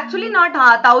 It is actually not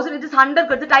 1000. It is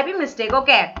 100. It's a typing mistake.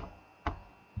 Okay.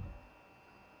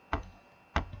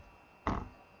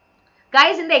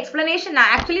 Guys, in the explanation,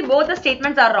 actually both the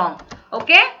statements are wrong.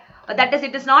 Okay. That is,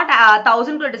 it is not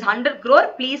 1000 crore. It is 100 crore.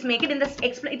 Please make it in this.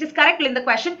 It is correct in the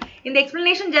question. In the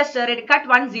explanation, just cut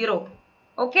 10.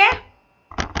 Okay.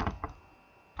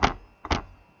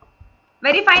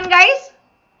 Very fine, guys.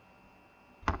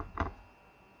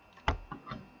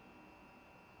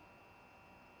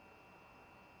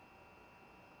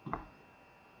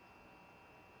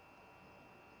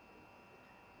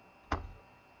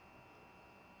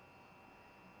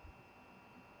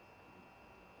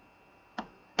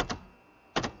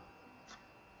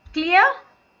 Clear?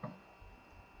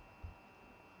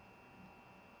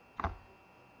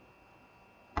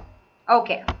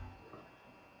 Okay.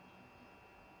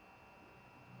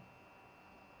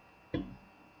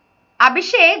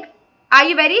 Abhishek, are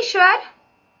you very sure?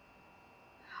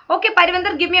 Okay,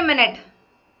 Parivinder, give me a minute.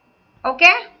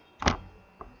 Okay.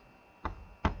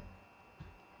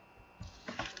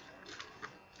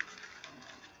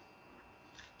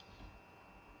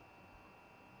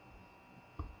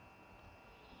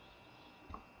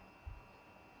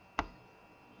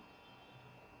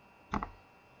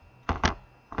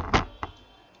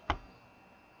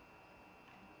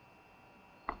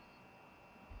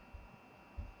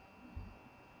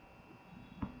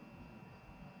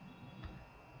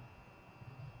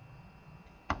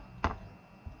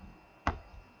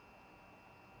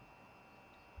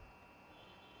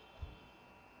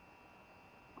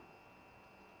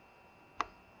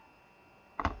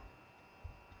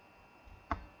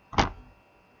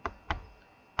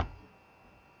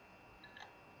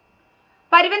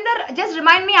 Parivinder, just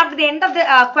remind me after the end of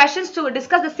the questions to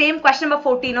discuss the same question number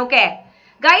 14, okay?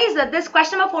 Guys, this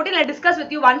question number 14 I'll discuss with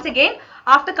you once again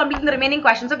after completing the remaining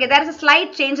questions, okay? There is a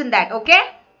slight change in that, okay?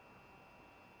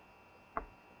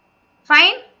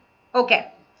 Fine?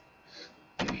 Okay.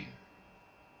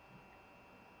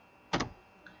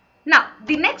 Now,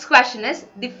 the next question is,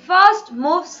 the first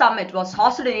MOVE Summit was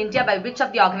hosted in India by which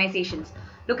of the organizations?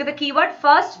 Look at the keyword,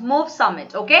 first MOVE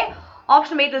Summit, okay?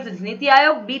 Option A tells it's Niti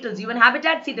Aayog, B tells UN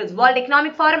Habitat, C tells World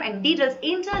Economic Forum, and D tells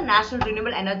International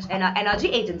Renewable Energy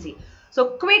Agency.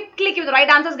 So quickly give the right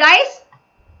answers, guys.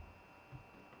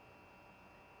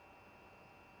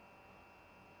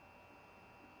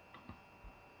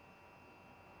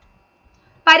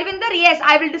 Parivinder, yes,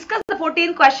 I will discuss the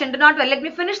 14th question. Do not worry. Let me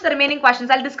finish the remaining questions.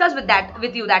 I'll discuss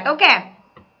with you that, okay?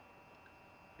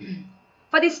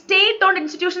 For the state-owned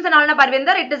institutions and all,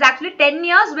 Parivinder, it is actually 10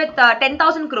 years with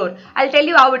 10,000 crore. I'll tell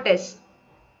you how it is.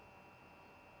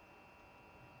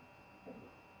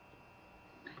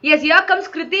 Yes, here comes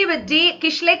Kriti with D.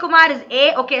 Kishle Kumar is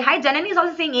A. Okay, hi, Janani is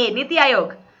also saying A. Niti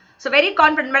Aayog. So very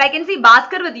confident. But I can see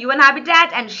Bhaskar with UN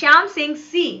Habitat and Shyam saying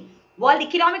C. World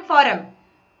Economic Forum.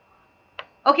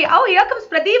 Okay, oh, here comes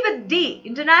Pradeep with D.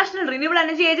 International Renewable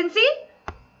Energy Agency.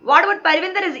 What about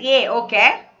Parivinder is A.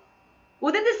 Okay.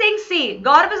 Udit is saying C.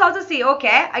 Gaurav is also C.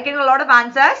 Okay. I get a lot of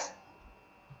answers.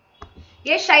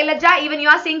 Yes, Shailaja, even you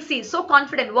are saying C. So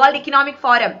confident. World Economic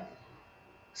Forum.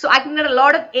 So I can get a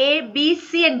lot of A, B,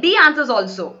 C and D answers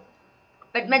also.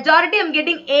 But majority I'm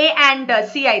getting A and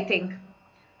C, I think.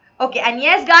 Okay, and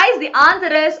yes guys, the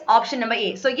answer is option number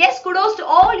A. So yes, kudos to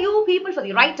all you people for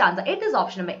the right answer. It is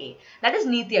option number A. That is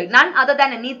Niti Aayog. None other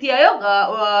than a Niti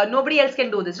Aayog. Nobody else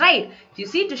can do this, right? You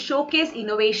see, to showcase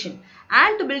innovation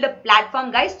and to build a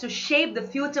platform, guys, to shape the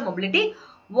future mobility.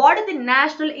 What did the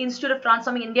National Institute of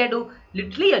Transforming India do?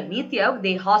 Literally, a Niti Aayog,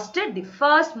 they hosted the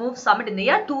first MOVE Summit in the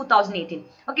year 2018.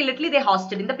 Okay, literally they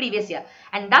hosted in the previous year.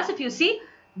 And thus, if you see,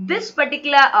 this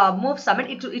particular MOVE Summit,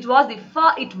 it was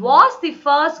the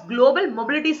first global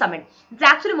mobility summit. It's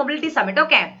actually mobility summit,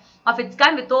 okay, of its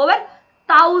kind with over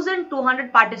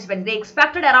 1,200 participants. They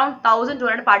expected around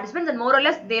 1,200 participants, and more or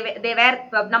less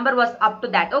the number was up to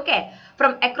that. Okay,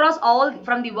 from across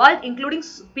from the world, including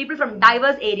people from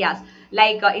diverse areas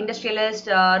like industrialists,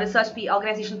 research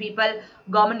organization people,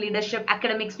 government leadership,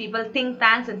 academics people, think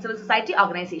tanks, and civil society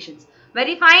organizations.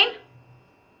 Very fine.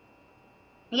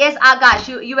 Yes,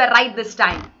 Akash, you were right this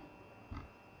time.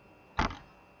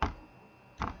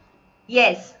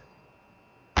 Yes.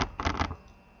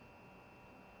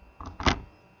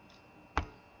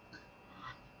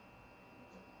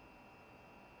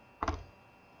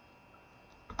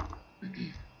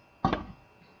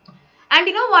 And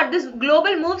you know what, this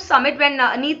Global Move Summit, when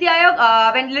Niti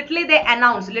Aayog, when literally they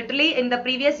announced, literally in the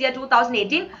previous year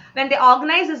 2018, when they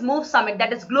organized this Move Summit,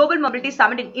 that is Global Mobility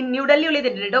Summit in New Delhi, only they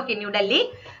did it, okay, New Delhi.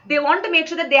 They want to make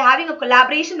sure that they're having a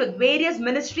collaboration with various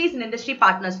ministries and industry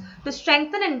partners to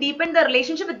strengthen and deepen the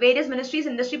relationship with various ministries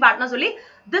and industry partners only.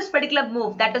 This particular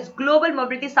move, that is Global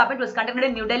Mobility Summit, was conducted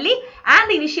in New Delhi,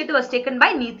 and the initiative was taken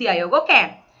by Niti Aayog,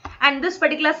 okay. And this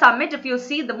particular summit, if you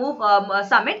see the Move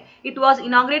Summit, it was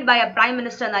inaugurated by a Prime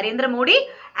Minister Narendra Modi,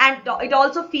 and it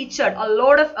also featured a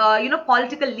lot of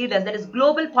political leaders, that is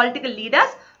global political leaders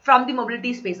from the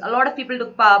mobility space. A lot of people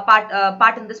took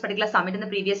part in this particular summit in the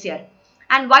previous year.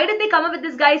 And why did they come up with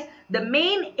this, guys? The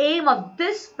main aim of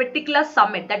this particular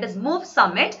summit, that is Move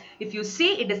Summit, if you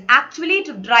see, it is actually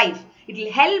to drive. It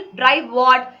will help drive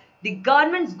what? The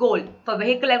government's goal for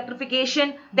vehicle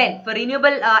electrification, then for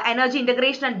renewable energy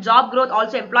integration and job growth,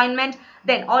 also employment,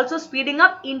 then also speeding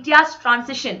up India's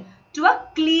transition to a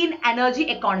clean energy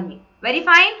economy. Very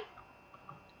fine.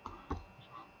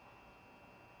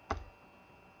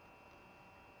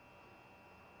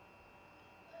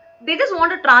 They just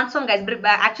want to transform, guys.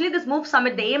 Actually, this Move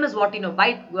Summit, the aim is what,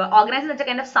 by organizing such a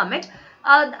kind of summit,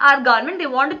 our government, they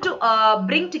wanted to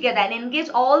bring together and engage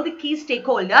all the key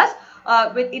stakeholders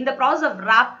in the process of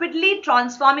rapidly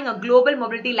transforming a global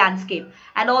mobility landscape,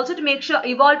 and also to make sure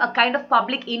evolve a kind of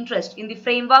public interest in the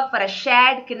framework for a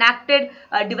shared, connected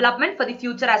development for the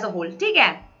future as a whole.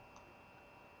 Okay?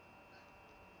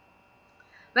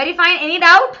 Very fine. Any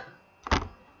doubt?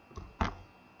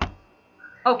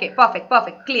 Okay,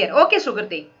 perfect, clear. Okay,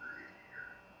 Sugarti.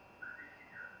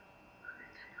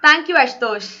 Thank you,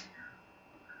 Ashtosh.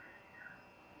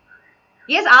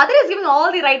 Yes, Adar is giving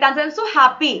all the right answers. I'm so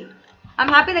happy. I'm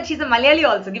happy that she's a Malayali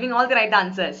also, giving all the right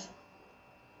answers.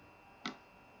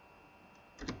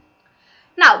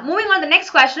 Now, moving on, the next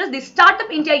question is, the Startup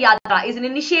India Yatra is an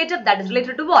initiative that is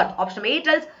related to what? Option A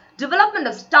tells development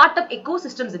of startup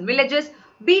ecosystems in villages.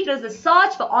 B tells the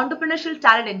search for entrepreneurial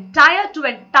talent in Tier 2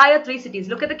 and Tier 3 cities.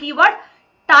 Look at the keyword,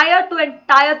 Tier 2 and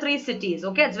Tier 3 cities.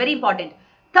 Okay, it's very important.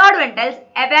 Third one tells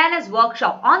awareness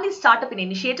workshop on the startup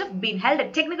initiative being held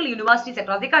at technical universities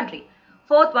across the country.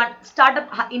 Fourth one,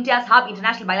 Startup India's Hub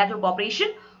International Bilateral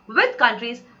Cooperation with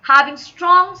countries having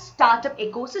strong startup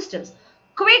ecosystems.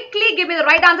 Quickly give me the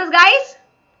right answers, guys.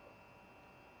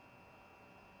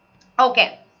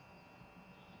 Okay.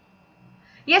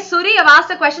 Yes, Suri, I've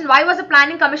asked a question. Why was the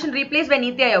Planning Commission replaced by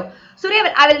Niti Aayog?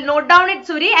 Suri, I will note down it,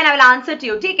 Suri, and I will answer to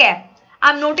you. Okay?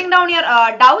 I'm noting down your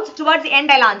doubts. Towards the end,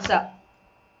 I'll answer.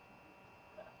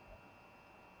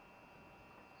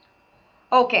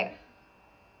 Okay.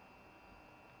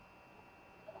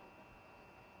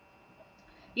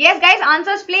 Yes, guys,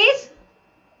 answers please.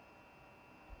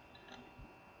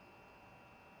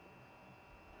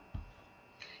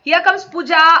 Here comes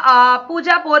Pooja.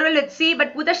 Pooja Porval with C,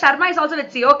 but Pooja Sharma is also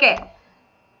with C. Okay.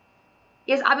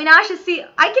 Yes, Avinash is C.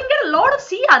 I can get a lot of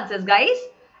C answers, guys.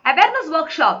 Awareness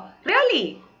workshop.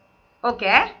 Really?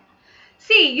 Okay.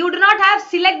 See, you do not have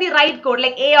select the right code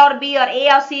like A or B or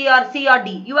A or C or C or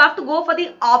D. You have to go for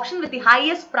the option with the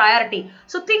highest priority.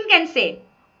 So think and say.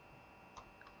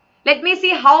 Let me see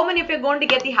how many of you are going to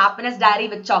get the happiness diary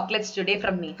with chocolates today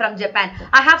from me, from Japan.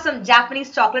 I have some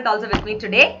Japanese chocolate also with me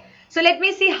today. So let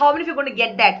me see how many of you are going to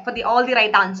get that for all the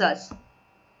right answers.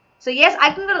 So yes,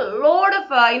 I can get a lot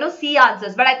of C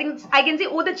answers, but I think I can see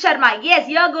Udit Sharma. Yes,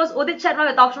 here goes Udit Sharma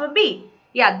with option B.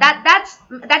 Yeah,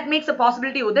 that makes a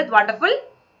possibility, Udit. Wonderful.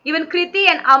 Even Kriti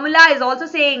and Amula is also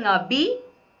saying B.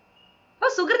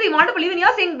 Oh, Sukriti, wonderful. Even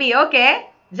you're saying B. Okay.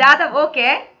 Jadav,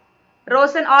 okay.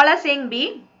 Rosen, all are saying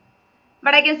B.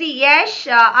 But I can see Yash,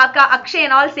 Aka, Akshay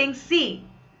and all saying C.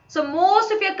 So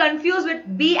most of you are confused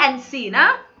with B and C,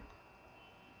 na?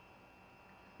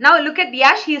 Now look at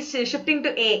Yash, he is shifting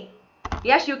to A.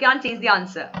 Yash, you can't change the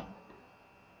answer.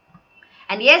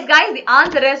 And yes, guys, the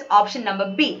answer is option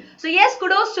number B. So yes,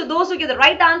 kudos to those who give the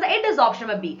right answer. It is option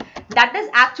number B. That is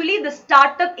actually the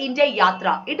Startup India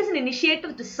Yatra. It is an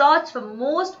initiative to search for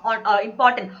most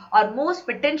important or most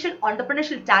potential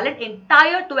entrepreneurial talent in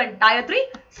Tier 2 and Tier 3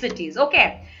 cities.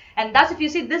 Okay. And thus, if you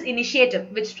see this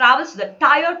initiative, which travels to the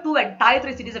Tier 2 and Tier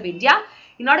 3 cities of India,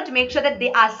 in order to make sure that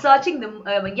they are searching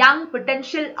the young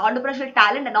potential entrepreneurial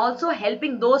talent and also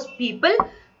helping those people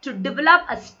to develop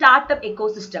a startup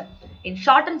ecosystem. In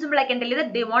short and simple, I can tell you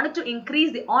that they wanted to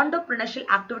increase the entrepreneurial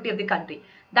activity of the country.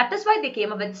 That is why they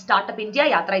came up with Startup India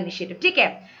Yatra initiative.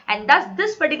 Okay? And thus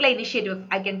this particular initiative,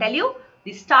 I can tell you,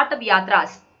 the Startup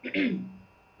Yatras,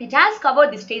 it has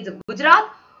covered the states of Gujarat,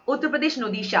 Uttar Pradesh and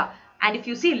Odisha. And if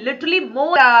you see literally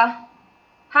more...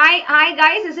 Hi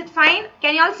guys, is it fine?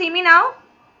 Can you all see me now?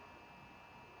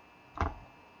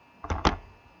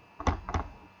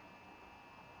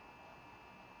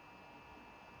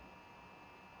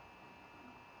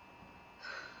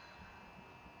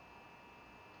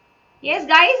 Yes,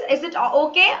 guys, is it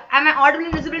okay? Am I audible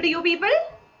and visible to you people?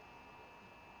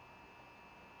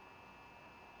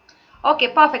 Okay,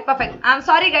 perfect. I'm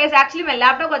sorry, guys. Actually, my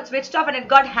laptop got switched off and it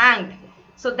got hanged.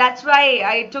 So that's why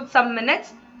I took some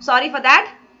minutes. Sorry for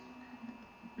that.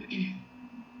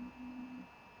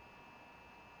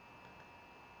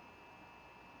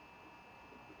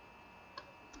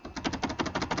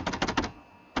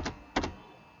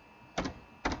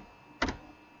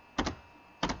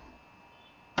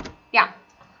 Yeah.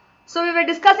 So we were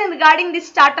discussing regarding the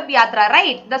Startup Yatra,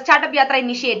 right? The Startup Yatra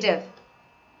initiative.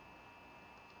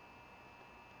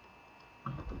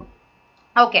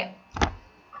 Okay.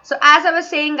 So as I was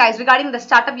saying, guys, regarding the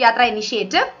Startup Yatra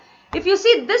initiative, if you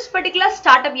see this particular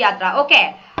Startup Yatra,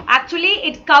 okay, actually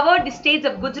it covered the states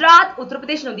of Gujarat, Uttar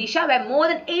Pradesh and Odisha, where more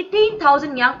than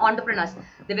 18,000 young entrepreneurs.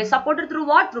 They were supported through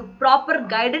what? Through proper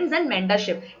guidance and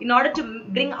mentorship in order to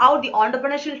bring out the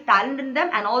entrepreneurial talent in them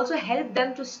and also help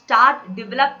them to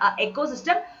develop an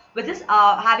ecosystem which is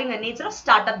having a nature of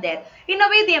startup there. In a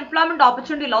way, the employment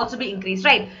opportunity will also be increased,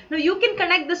 right? Now, you can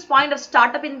connect this point of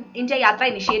Startup in India Yatra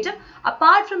initiative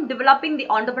apart from developing the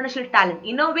entrepreneurial talent.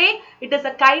 In a way, it is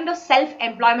a kind of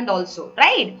self-employment also,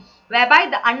 right? Whereby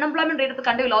the unemployment rate of the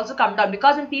country will also come down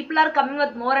because when people are coming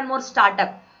with more and more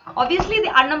startup, obviously the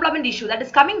unemployment issue that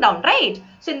is coming down, right?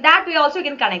 So in that way also you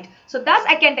can connect. So thus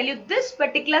I can tell you this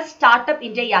particular Startup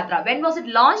India Yatra, when was it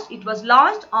launched? It was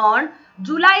launched on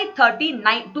July 30,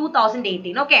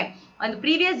 2018. Okay. On the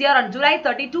previous year on July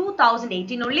 30,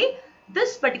 2018 only,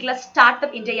 this particular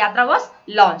Startup India Yatra was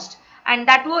launched. And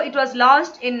it was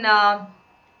launched in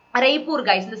Raipur,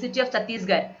 guys, in the city of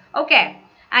Chhattisgarh. Okay.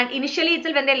 And initially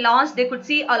itself when they launched, they could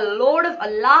see a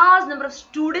large number of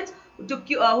students who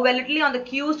were literally on the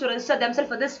queues to register themselves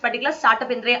for this particular Startup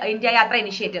India Yatra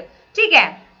initiative.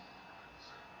 Okay.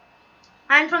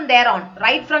 And from there on,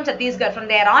 right from Chhattisgarh, from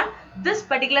there on, this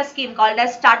particular scheme called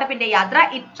as Startup India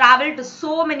Yatra, it traveled to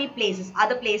so many places,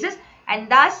 other places, and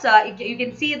thus you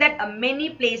can see that many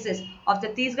places of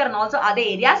Chhattisgarh and also other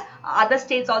areas, other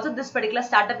states also, this particular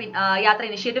Startup Yatra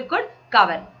initiative could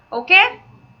cover. Okay.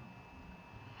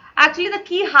 Actually, the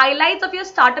key highlights of your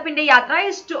Startup India Yatra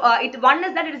is one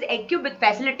is that it is equipped with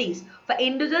facilities for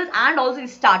individuals and also the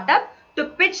startup to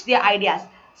pitch their ideas.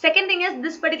 Second thing is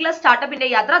this particular Startup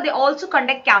India Yatra, they also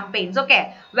conduct campaigns,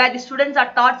 okay, where the students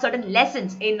are taught certain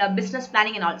lessons in business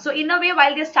planning and all. So in a way,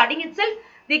 while they're studying itself,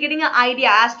 they're getting an idea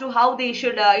as to how they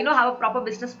should, have a proper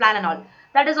business plan and all.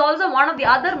 That is also one of the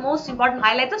other most important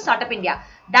highlights of Startup India.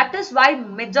 That is why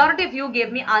majority of you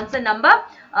gave me answer number,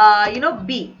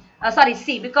 B.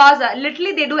 C, because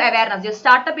literally they do awareness. Your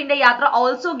Startup India Yatra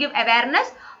also give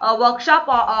awareness workshop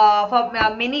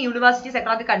for many universities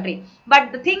across the country.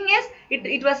 But the thing is,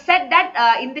 it was said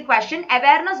that in the question,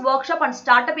 awareness workshop on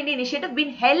Startup India initiative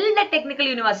been held at technical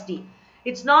university.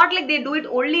 It's not like they do it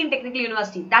only in technical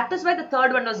university. That is why the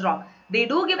third one was wrong. They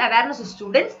do give awareness to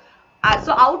students.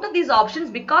 So out of these options,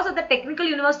 because of the technical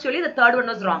university only, the third one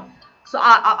was wrong. So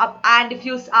and if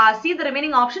you see the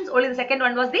remaining options, only the second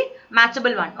one was the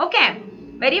matchable one. Okay,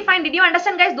 very fine. Did you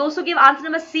understand, guys? Those who give answer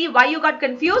number C, why you got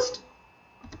confused?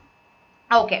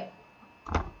 Okay.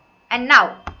 And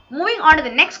now moving on to the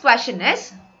next question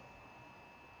is,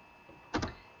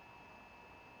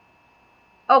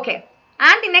 okay,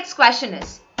 and the next question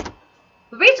is,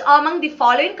 which among the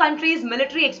following countries'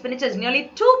 military expenditure is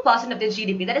nearly 2% of their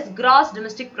GDP? That is gross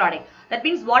domestic product. That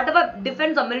means whatever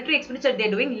defense or military expenditure they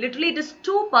are doing, literally it is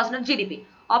 2% of GDP.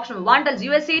 Option 1 tells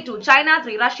USA, 2 China,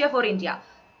 3 Russia, 4 India.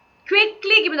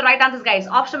 Quickly give me the right answers, guys.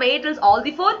 Option number A tells all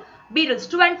the 4, B tells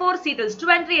 2 and 4, C tells 2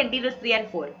 and 3, and D tells 3 and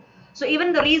 4. So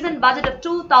even the recent budget of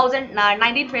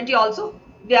 2019-20 also,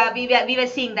 we were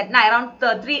seeing that now around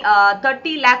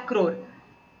 30 lakh crore.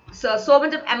 So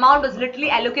much of amount was literally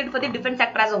allocated for the defense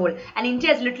sector as a whole, and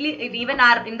India is literally, even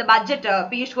our in the budget,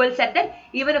 Piyush Goyal said that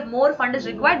even if more fund is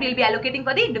required, we will be allocating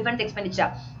for the defense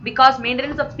expenditure, because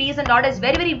maintenance of peace and order is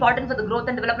very, very important for the growth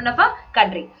and development of a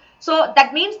country. So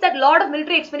that means that lot of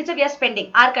military expenditure we are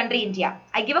spending, our country India.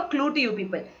 I give a clue to you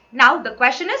people. Now the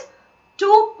question is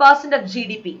 2% of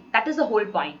GDP. That is the whole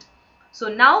point. So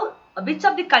now which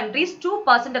of the countries 2%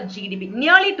 of GDP,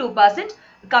 nearly 2%,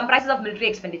 comprises of military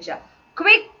expenditure?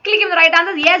 Quickly give the right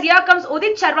answers. Yes, here comes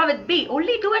Udit Sharma with B.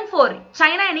 Only 2 and 4.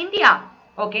 China and India.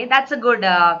 Okay, that's a good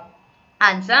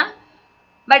answer.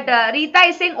 But Rita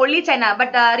is saying only China.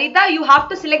 But Rita, you have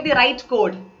to select the right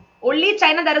code. Only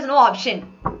China, there is no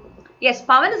option. Yes,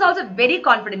 Pawan is also very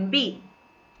confident. B.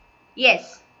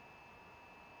 Yes.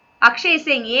 Akshay is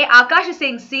saying A. Akash is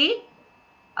saying C.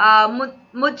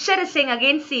 Mudshar is saying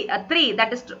again C. 3.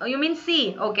 That is, you mean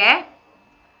C. Okay.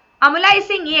 Amula is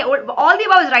saying A. All the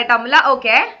above is right, Amula.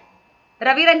 Okay.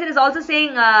 Ravi Ranjan is also saying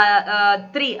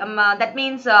 3. That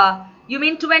means you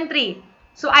mean 2 and 3.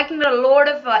 So I can get a load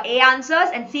of A answers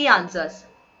and C answers.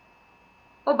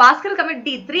 Oh, Bhaskar commit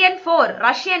D. 3 and 4.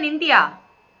 Russia and India.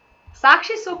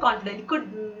 Sakshi is so confident. It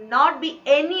could not be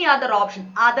any other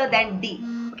option other than D.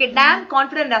 Okay, damn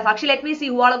confident enough. Sakshi, let me see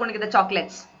who all are going to get the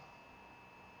chocolates.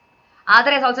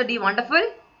 Adar is also D. Wonderful.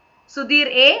 Sudhir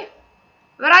A.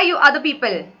 Where are you other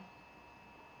people?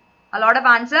 A lot of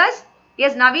answers.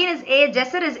 Yes, Naveen is A.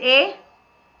 Jesser is A.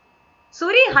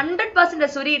 Suri, 100%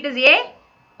 is Suri. It is A.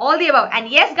 All the above. And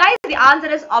yes, guys, the answer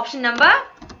is option number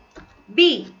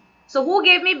B. So, who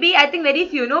gave me B? I think very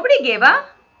few. Nobody gave, huh?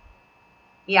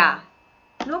 Yeah.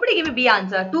 Nobody gave me B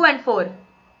answer. 2 and 4.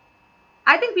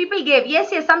 I think people gave. Yes,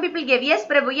 some people gave. Yes,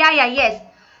 Prabhu. Yeah, yes.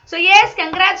 So yes,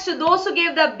 congrats to those who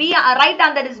gave the B right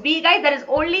answer. That is B, guys. That is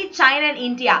only China and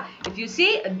India. If you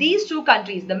see these two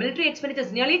countries, the military expenditure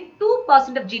is nearly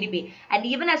 2% of GDP. And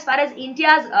even as far as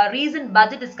India's recent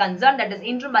budget is concerned, that is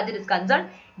interim budget is concerned,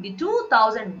 the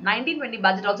 2019-20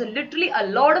 budget also literally a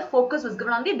lot of focus was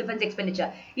given on the defense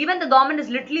expenditure. Even the government is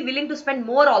literally willing to spend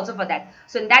more also for that.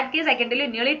 So in that case, I can tell you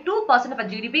nearly 2% of a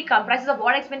GDP comprises of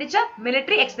what expenditure?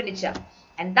 Military expenditure.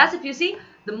 And thus, if you see,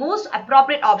 the most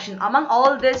appropriate option among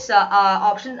all these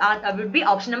options would be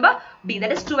option number B,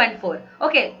 that is 2 and 4.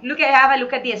 Okay, have a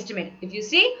look at the estimate. If you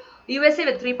see, USA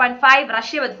with 3.5,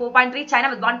 Russia with 4.3, China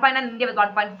with 1.9, and India with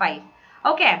 1.5.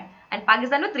 Okay, and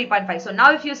Pakistan with 3.5. So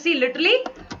now if you see, literally,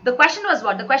 the question was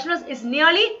what? The question was, is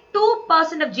nearly 2%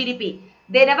 of GDP.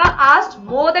 They never asked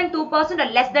more than 2%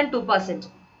 or less than 2%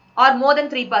 or more than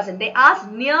 3%. They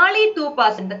asked nearly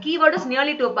 2%. The keyword is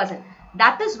nearly 2%.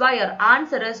 That is why your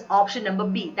answer is option number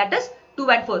B. That is 2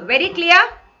 and 4. Very clear?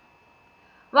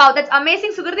 Wow, that's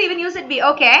amazing, Sukriti. Even you said B.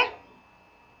 Okay.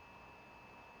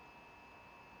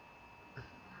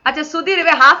 Acha, Sudhir, we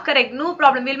are half correct. No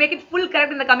problem. We'll make it full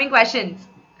correct in the coming questions.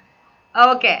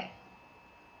 Okay.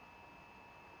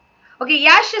 Okay,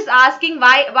 Yash is asking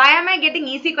why am I getting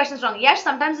easy questions wrong? Yash,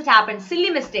 sometimes it happens. Silly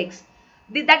mistakes.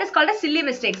 That is called as silly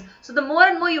mistakes. So the more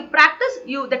and more you practice,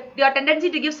 your tendency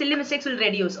to give silly mistakes will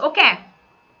reduce. Okay.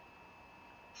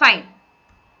 Fine.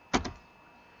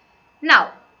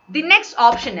 Now, the next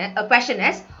question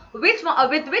is, with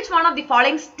which one of the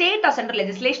following state or central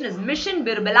legislation is Mission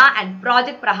Birbala and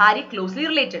Project Prahari closely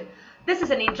related? This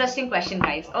is an interesting question,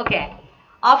 guys. Okay.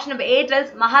 Option number A tells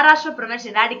Maharashtra prevents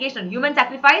eradication of human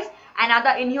sacrifice and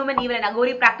other inhuman, evil and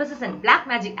Agori practices and Black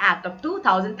Magic Act of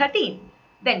 2013.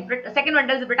 Then, second one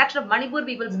tells the Protection of Manipur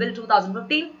People's Bill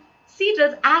 2015. C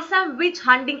tells Assam Witch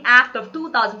Hunting Act of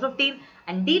 2015.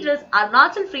 And D tells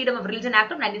Arunachal Freedom of Religion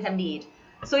Act of 1978.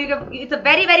 So, it's a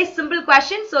very, very simple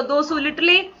question. So, those who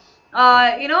literally,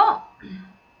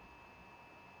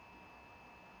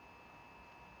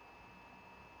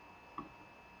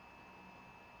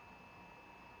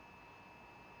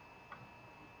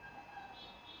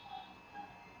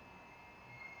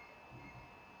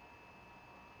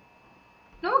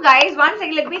 No, guys, one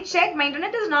second, let me check. My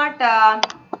internet is not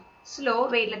slow.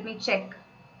 Wait, let me check.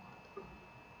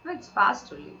 No, it's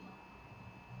fast only.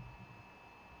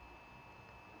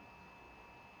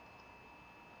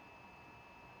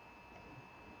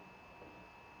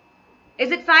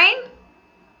 Is it fine?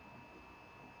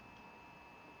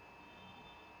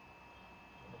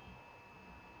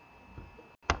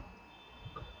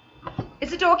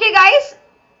 Is it okay, guys?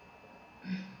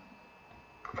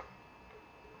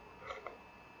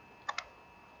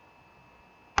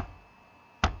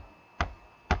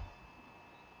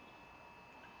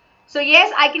 So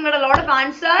yes, I can get a lot of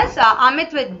answers.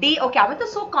 Amit with D. Okay, Amit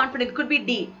is so confident. It could be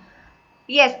D.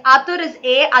 Yes, Atur is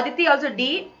A. Aditi also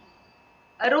D.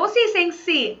 Rosie saying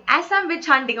C. Assam witch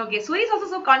hunting. Okay, Suri is also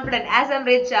so confident. Assam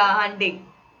witch hunting.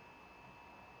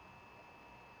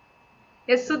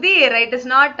 Yes, Sudhir, it is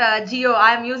not Geo.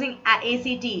 I am using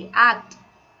ACT. Act.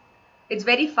 It's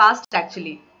very fast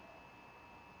actually.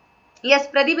 Yes,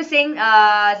 Pradeep is saying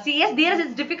C. Yes, dear,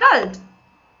 it's difficult.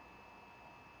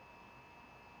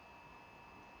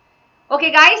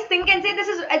 Okay, guys, think and say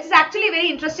it's actually very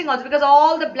interesting also because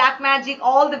all the black magic,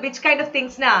 all the witch kind of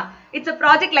things now. It's a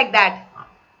project like that.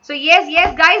 So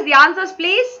yes, guys, the answers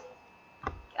please.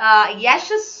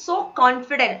 Yash is so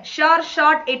confident. Sure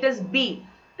shot, it is B.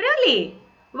 Really?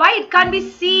 Why it can't be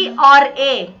C or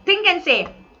A? Think and say.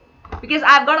 Because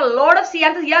I've got a lot of C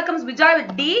answers. Here comes Vijay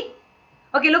with D.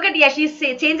 Okay, look at Yash. She's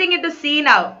changing it to C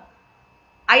now.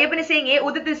 Ayappan is saying A,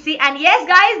 Udit is C. And yes,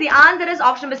 guys, the answer is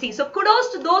option number C. So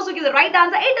kudos to those who give the right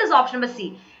answer. It is option number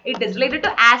C. It is related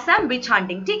to Assam witch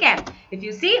hunting. Okay. If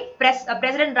you see,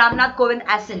 President Ramnath Kovind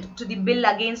assent to the bill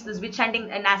against this witch hunting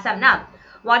in Assam now.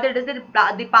 What it is,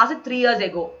 they passed it 3 years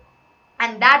ago.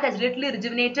 And that has literally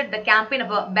rejuvenated the campaign of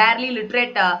a barely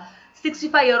literate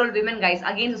 65-year-old women, guys,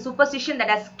 against a superstition that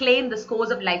has claimed the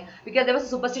scores of life. Because there was a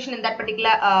superstition in that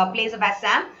particular place of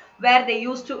Assam where they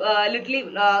used to literally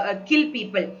kill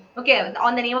people, okay,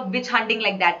 on the name of witch hunting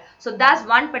like that. So that's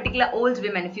one particular old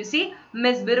woman. If you see,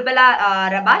 Miss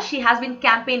Birbala Rabba, she has been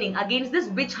campaigning against this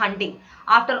witch hunting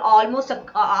after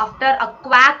after a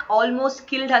quack almost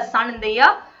killed her son in the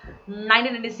year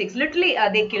 1996. Literally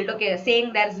they killed, okay,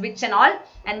 saying there's witch and all.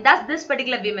 And thus this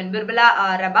particular woman,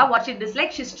 Birbala Rabba, what she did is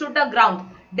like she stood her ground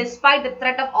despite the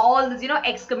threat of all this,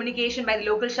 excommunication by the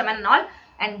local shaman and all.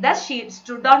 And thus she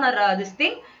stood on her this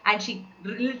thing and she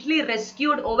literally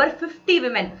rescued over 50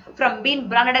 women from being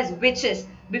branded as witches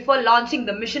before launching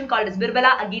the mission called as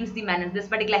Birbala against the man and this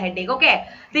particular headache. Okay,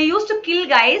 they used to kill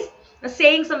guys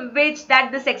saying some witch,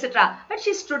 that, this, etc. But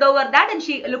she stood over that and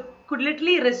she could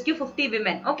literally rescue 50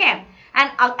 women. Okay,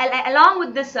 and along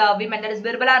with this women, that is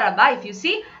Birbala Rabba, if you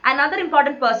see, another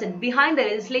important person behind the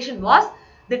legislation was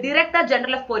the Director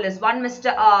General of Police, one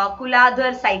Mr.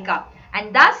 Kuladhar Saika,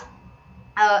 and thus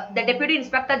the Deputy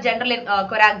Inspector General in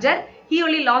Korakjar, he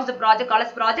only launched a project called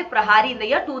as Project Prahari in the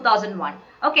year 2001.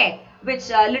 Okay, which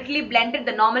literally blended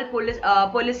the normal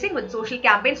policing with social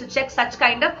campaigns to check such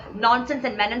kind of nonsense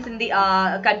and menace in the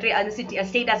country and the city,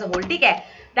 state as a whole. Okay,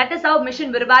 that is how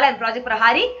Mission Birbala and Project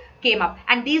Prahari came up,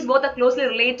 and these both are closely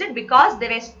related because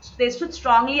they stood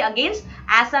strongly against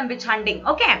Assam witch hunting.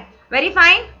 Okay, very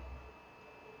fine.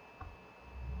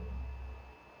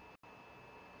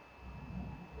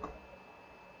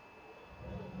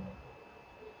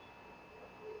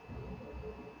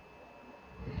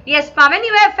 Yes, Pavan,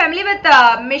 you are familiar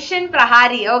with Mission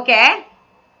Prahari, okay?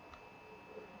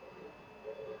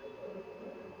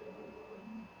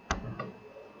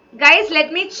 Guys,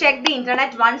 let me check the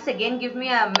internet once again. Give me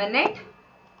a minute.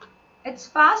 It's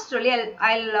fast, really.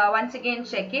 I'll once again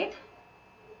check it.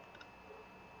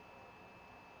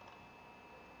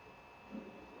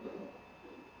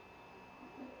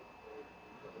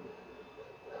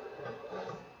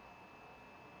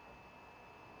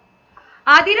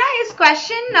 Adira, is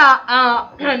question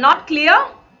not clear?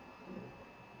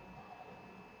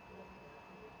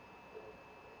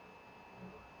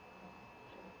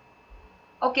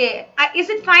 Okay, is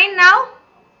it fine now?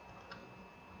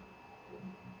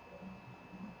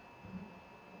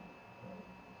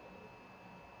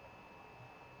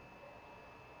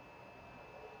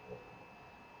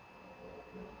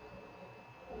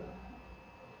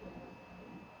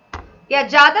 Yeah,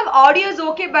 Jadav, audio is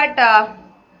okay, but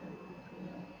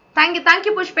thank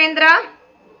you, Pushpendra.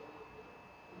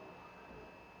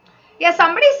 Yeah,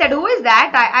 somebody said, who is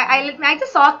that? I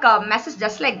just saw a message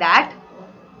just like that.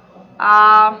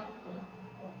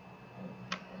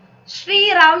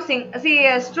 Shri Ram Singh.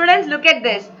 See, students, look at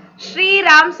this. Shri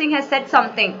Ram Singh has said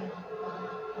something.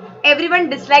 Everyone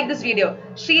dislike this video.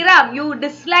 Shri Ram, you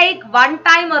dislike 1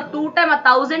 time or 2 time or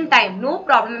 1,000 times. No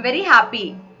problem. I'm very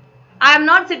happy. I am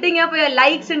not sitting here for your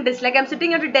likes and dislike. I'm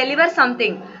sitting here to deliver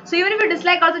something. So even if you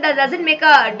dislike also, that doesn't make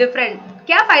a difference.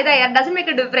 Kya fayda yaar? Doesn't make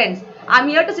a difference. I'm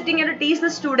here to sitting here to teach the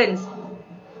students.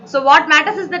 So what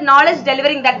matters is the knowledge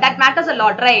delivering. That matters a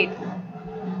lot, right?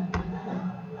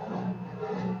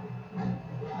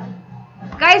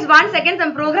 Guys, 1 second,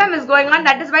 some program is going on.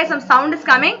 That is why some sound is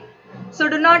coming. So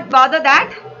do not bother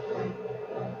that.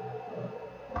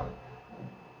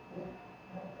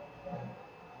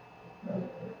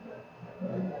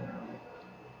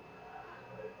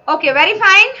 Okay, very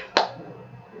fine.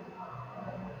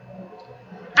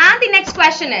 And the next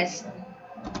question is,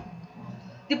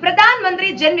 the Pradhan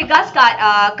Mantri Jan Vikas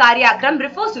Karyakram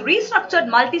refers to restructured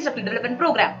multi-sector development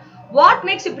program. What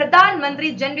makes your Pradhan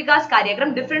Mantri Jan Vikas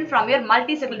Karyakram different from your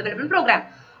multi-sectoral development program?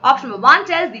 Option number 1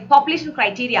 tells the population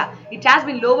criteria. It has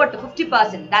been lowered to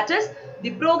 50%. That is,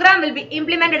 the program will be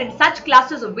implemented in such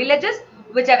clusters of villages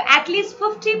which have at least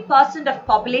 50% of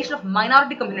population of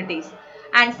minority communities.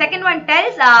 And second one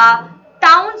tells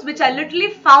towns which are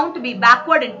literally found to be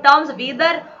backward in terms of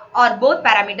either or both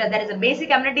parameters. That is the basic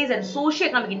amenities and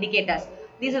socio-economic indicators.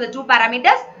 These are the two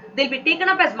parameters. They'll be taken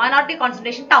up as minority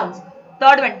concentration towns.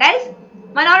 Third one tells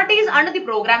minorities under the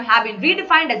program have been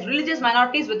redefined as religious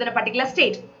minorities within a particular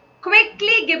state.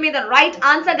 Quickly give me the right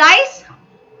answer, guys.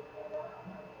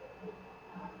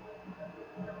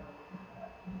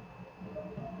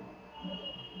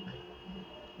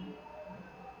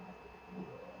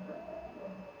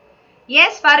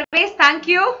 Yes, Parvez, thank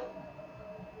you.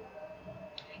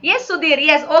 Yes, Sudhir,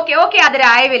 yes. Okay, Adira,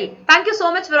 I will. Thank you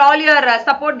so much for all your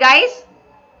support, guys.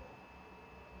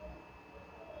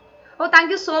 Oh,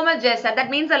 thank you so much, Jess. That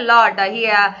means a lot.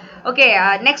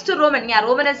 Next to Roman. Yeah,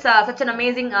 Roman is such an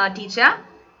amazing teacher.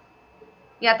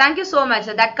 Yeah, thank you so much.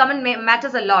 That comment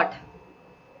matters a lot.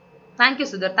 Thank you,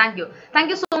 Sudhir. Thank you. Thank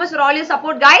you so much for all your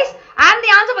support, guys. And the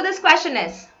answer for this question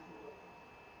is...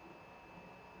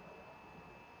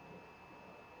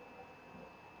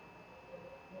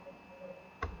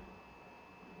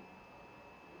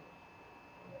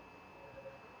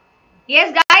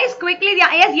 Yes, guys, quickly.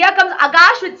 Yes, here comes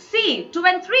Agash with C, 2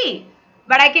 and 3.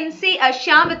 But I can see a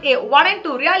Shyam with A, 1 and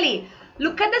 2. Really,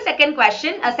 look at the second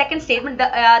question, a second statement.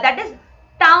 That is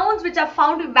towns which are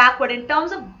found to be backward in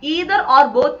terms of either or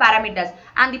both parameters.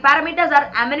 And the parameters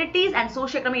are amenities and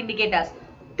socio-economic indicators.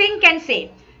 Think and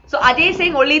say. So, Ajay is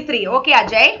saying only 3. Okay,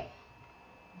 Ajay.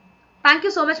 Thank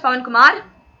you so much, Pawan Kumar.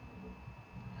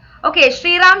 Okay,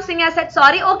 Sriram Singh has said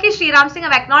sorry. Okay, Sriram Singh,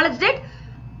 I've acknowledged it.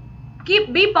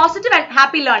 Be positive and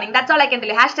happy learning. That's all I can tell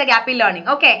you. Hashtag happy learning.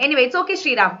 Okay. Anyway, it's okay,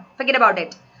 Sriram. Forget about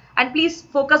it. And please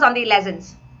focus on the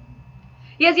lessons.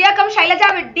 Yes, here comes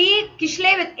Shailaja with D.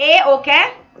 Kishle with A.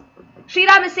 Okay.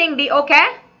 Sriram is saying D. Okay.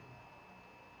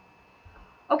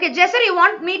 Okay, Jesser, you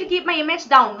want me to keep my image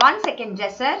down? 1 second,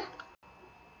 Jesser.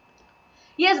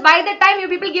 Yes, by the time you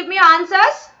people give me your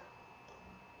answers.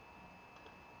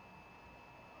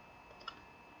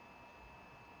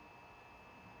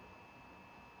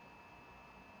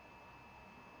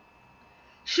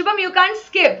 Shubham, you can't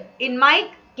skip. In my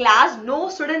class, no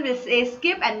student will say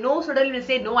skip and no student will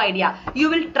say no idea. You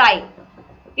will try.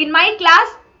 In my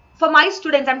class, for my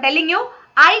students, I'm telling you,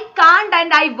 I can't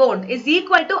and I won't is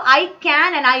equal to I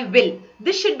can and I will.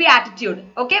 This should be attitude.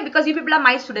 Okay, because you people are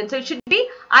my students. So it should be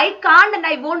I can't and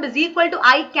I won't is equal to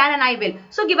I can and I will.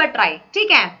 So give a try.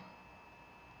 Okay?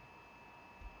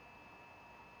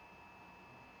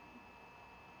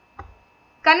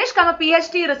 Kanishk, I'm a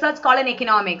PhD research scholar in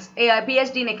economics.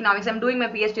 PhD in economics. I'm doing my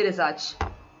PhD research.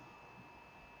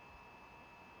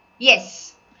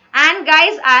 Yes. And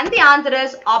guys, and the answer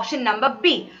is option number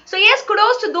B. So yes,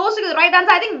 kudos to those who give the right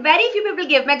answer. I think very few people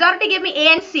give. Majority gave me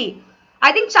A and C.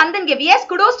 I think Chandan gave. Yes,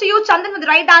 kudos to you, Chandan, with the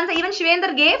right answer. Even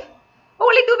Shivendra gave.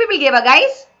 Only 2 people gave,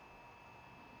 guys.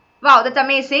 Wow, that's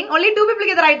amazing. Only 2 people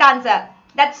gave the right answer.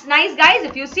 That's nice, guys.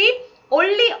 If you see,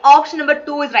 only option number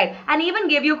 2 is right. And even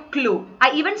gave you clue.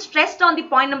 I even stressed on the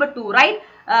point number 2, right?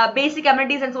 Basic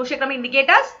amenities and socio-economic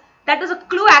indicators. That was a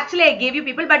clue actually I gave you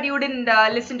people, but you didn't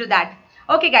listen to that.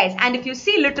 Okay, guys. And if you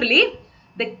see literally,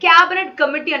 the Cabinet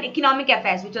Committee on Economic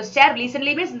Affairs, which was chaired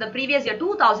recently, means in the previous year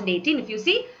 2018, if you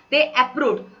see, they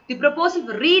approved the proposal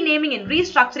for renaming and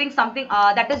restructuring something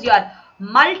that is your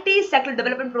multi-sectoral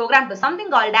development program to something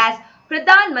called as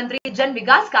Pradhan Mantri Jan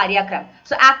Vikas Karyakram.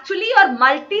 So actually your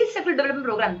multi-sectoral development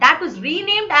program that was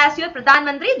renamed as your Pradhan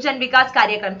Mantri Jan Vikas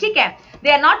Karyakram. Okay?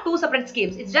 They are not 2 separate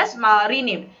schemes. It's just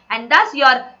renamed. And thus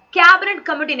your Cabinet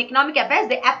Committee on Economic Affairs,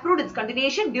 they approved its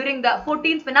continuation during the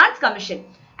 14th Finance Commission.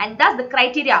 And thus the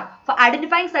criteria for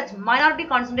identifying such minority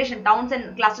concentration towns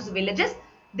and clusters of villages,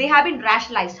 they have been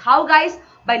rationalized. How, guys?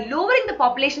 By lowering the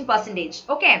population percentage.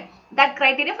 Okay? That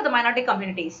criteria for the minority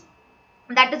communities.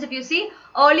 That is, if you see,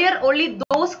 earlier only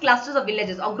those clusters of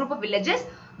villages or group of villages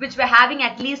which were having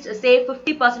at least say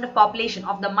 50% of population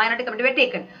of the minority community were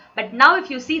taken. But now if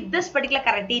you see this particular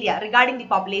criteria regarding the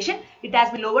population, it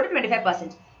has been lowered to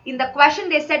 25%. In the question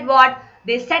they said what?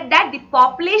 They said that the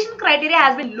population criteria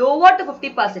has been lowered to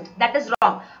 50%. That is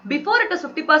wrong. Before it was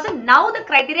 50%, now the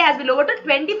criteria has been lowered to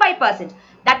 25%.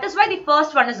 That is why the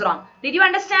first one is wrong. Did you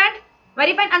understand?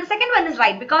 Very fine. And the second one is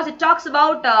right because it talks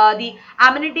about the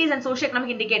amenities and socio-economic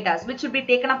indicators which should be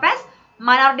taken up as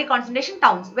minority concentration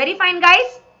towns. Very fine,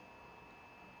 guys.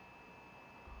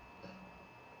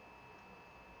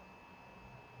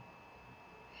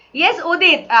 Yes,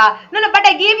 Udit. No, but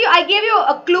I gave you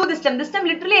a clue this time. This time,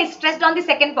 literally, I stressed on the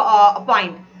second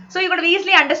point. So you could have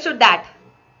easily understood that.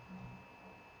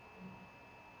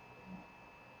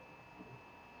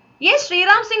 Yes,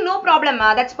 Sriram Singh, no problem.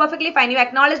 That's perfectly fine. You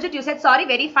acknowledged it. You said sorry.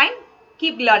 Very fine.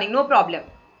 Keep learning. No problem.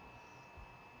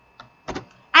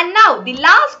 And now, the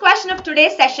last question of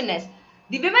today's session is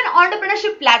the Women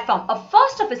Entrepreneurship Platform, a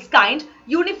first of its kind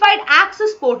unified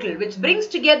access portal which brings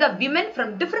together women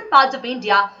from different parts of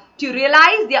India to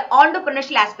realize their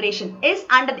entrepreneurial aspiration, is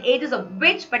under the aegis of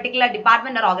which particular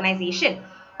department or organization?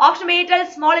 Option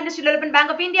A, Small Industry Development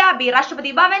Bank of India, B,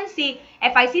 Rashtrapati Bhavan, C,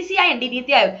 FICCI, and D,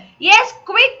 Niti Aayog. Yes,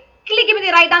 quickly give me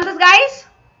the right answers, guys.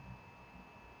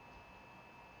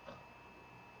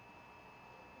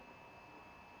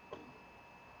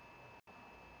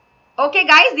 Okay,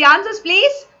 guys, the answers,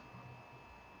 please.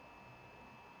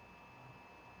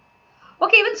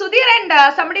 Okay, even Sudhir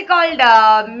and somebody called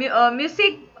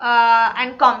Music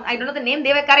and Com. I don't know the name.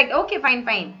 They were correct. Okay, fine,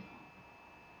 fine.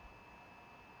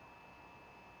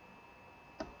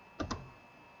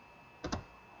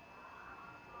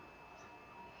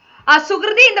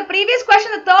 Sukriti, in the previous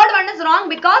question, the third one is wrong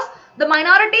because the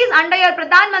minorities under your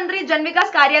Pradhan Mantri Jan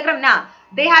Vikas Karyagram,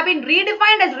 they have been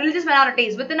redefined as religious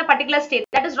minorities within a particular state.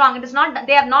 That is wrong. It is not.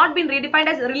 They have not been redefined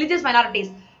as religious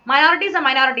minorities. Minorities are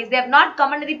minorities. They have not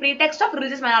come under the pretext of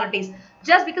religious minorities.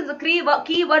 Just because the key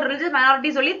word religious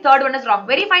minorities only, third one is wrong.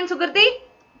 Very fine, Sukriti.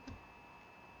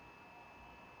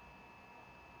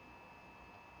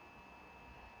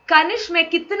 Kanish में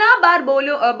कितना बार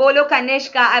बोलो Kanish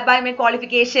का by में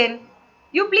qualification.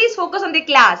 You please focus on the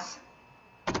class.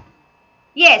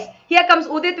 Yes, here comes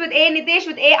Udit with A, Nitesh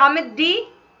with A, Amit D.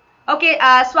 Okay,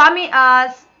 Swabhiman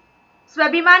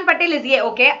Patel is A.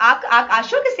 Okay,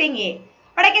 Ashok is saying A.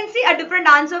 But I can see a different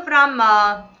answer from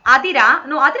Atira.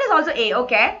 No, Atira is also A.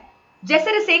 Okay.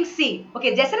 Jesser is saying C.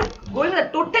 Okay, Jesser is going with a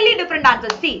totally different answer.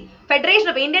 C. Federation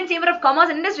of Indian Chamber of Commerce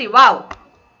and Industry. Wow.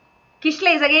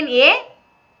 Kishla is again A.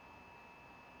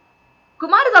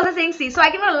 Kumar is also saying C. So I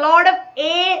can get a lot of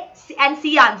A and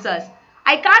C answers.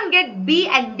 I can't get B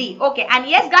and D. Okay. And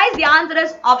yes, guys, the answer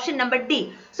is option number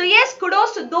D. So yes,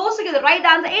 kudos to those who get the right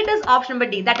answer. It is option number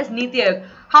D. That is Niti Aayog.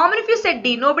 How many of you said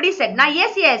D? Nobody said. Now,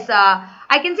 yes.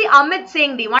 I can see Amit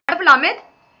saying D. Wonderful, Amit.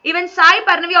 Even Sai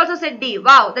Parnavi also said D.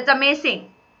 Wow, that's amazing.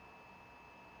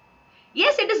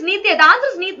 Yes, it is Niti Aayog. The answer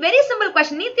is Niti. Very simple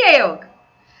question. Niti Aayog.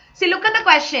 See, look at the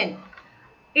question.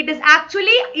 It is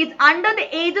actually, it's under the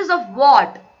aegis of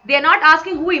what? They are not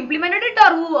asking who implemented it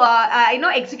or who,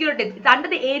 executed it. It's under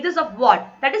the aegis of what?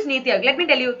 That is Niti Aayog. Let me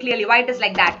tell you clearly why it is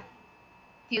like that.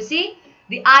 You see,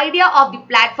 the idea of the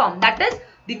platform, that is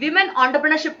the Women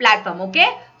Entrepreneurship Platform,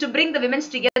 okay, to bring the women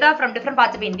together from different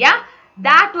parts of India,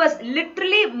 that was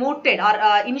literally mooted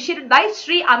or initiated by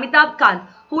Sri Amitabh Kant,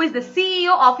 who is the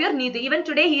CEO of your Niti. Even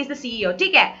today, he is the CEO.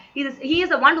 Okay? He is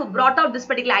the one who brought out this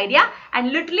particular idea,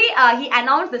 and literally he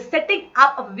announced the setting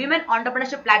up of Women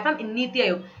Entrepreneurship Platform in Niti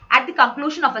Aayog at the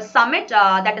conclusion of a summit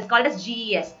that is called as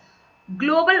GES.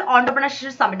 Global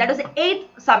Entrepreneurship Summit. That was the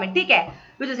 8th summit,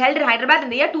 which was held in Hyderabad in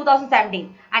the year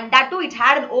 2017. And that too, it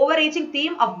had an overarching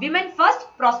theme of women first,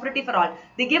 prosperity for all.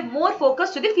 They gave more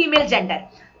focus to the female gender.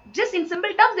 Just in simple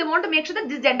terms, they want to make sure that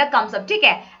this gender comes up.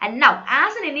 And now,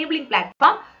 as an enabling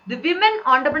platform, the Women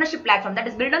Entrepreneurship Platform, that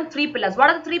is built on 3 pillars. What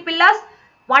are the 3 pillars?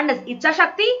 One is Icha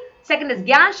Shakti, second is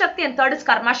Gyan Shakti, and third is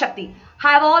Karma Shakti.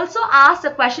 I have also asked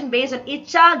a question based on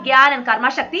Icha, Gyan, and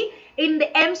Karma Shakti in the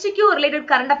MCQ related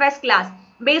current affairs class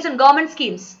based on government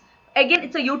schemes. Again,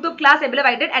 it's a YouTube class I believe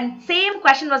I did, and same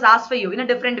question was asked for you in a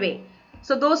different way.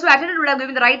 So those who attended would have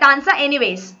given the right answer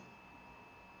anyways.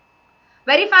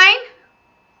 Very fine.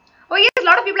 Oh yes, a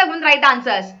lot of people have given the right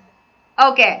answers.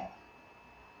 Okay.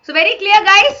 So very clear,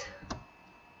 guys.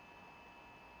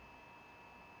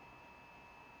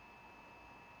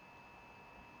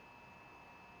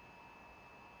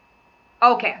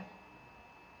 Okay.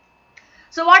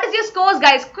 So what is your scores,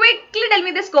 guys? Quickly tell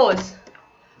me the scores.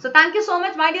 So thank you so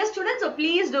much, my dear students. So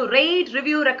please do rate,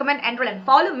 review, recommend, enroll, and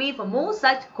follow me for more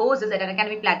such courses at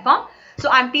Unacademy platform. So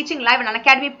I'm teaching live on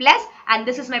Unacademy Plus, and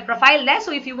this is my profile there.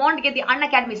 So if you want to get the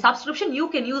Unacademy subscription, you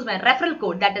can use my referral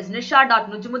code, that is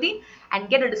Nisha.Nujumudeen, and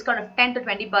get a discount of 10 to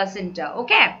 20%.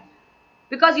 Okay,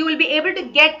 because you will be able to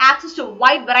get access to a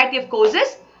wide variety of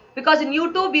courses. Because in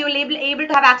YouTube, you will be able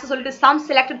to have access only to some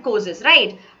selected courses,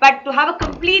 right? But to have a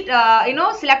complete,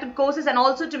 selected courses, and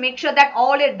also to make sure that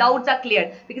all your doubts are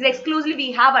cleared. Because exclusively,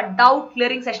 we have a doubt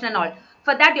clearing session and all.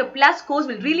 For that, your Plus course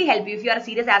will really help you if you are a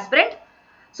serious aspirant.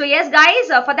 So yes, guys,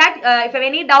 for that, if you have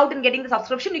any doubt in getting the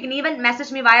subscription, you can even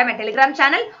message me via my Telegram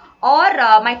channel or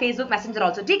my Facebook Messenger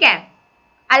also. Okay?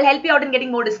 I'll help you out in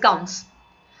getting more discounts.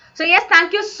 So yes,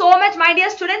 thank you so much, my dear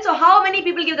students. So how many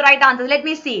people give the right answers? Let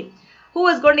me see. Who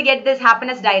is going to get this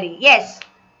happiness diary? Yes.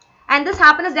 And this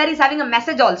happiness diary is having a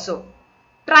message also.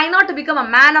 Try not to become a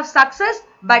man of success,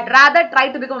 but rather try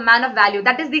to become a man of value.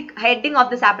 That is the heading of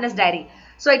this happiness diary.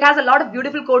 So it has a lot of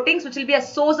beautiful quotings, which will be a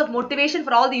source of motivation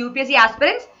for all the UPSC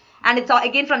aspirants. And it's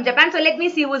again from Japan. So let me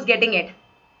see who is getting it.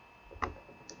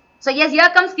 So yes, here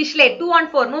comes Kishle, 2 on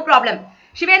 4, no problem.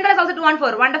 Shivendra is also 2 on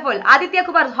 4, wonderful. Aditya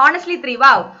Kumar, honestly 3,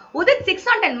 wow. Udit 6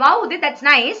 on 10, wow Udit, that's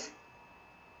nice.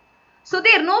 So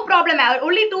there, no problem,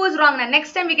 only 2 is wrong. Now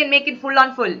next time we can make it full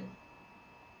on full.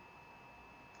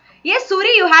 Yes,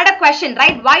 Suri, you had a question,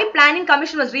 right? Why Planning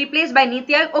Commission was replaced by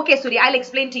Niti Aayog? Okay, Suri, I'll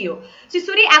explain to you. See,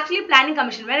 Suri, actually Planning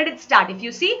Commission, when did it start? If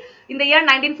you see, in the year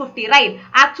 1950, right?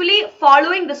 Actually,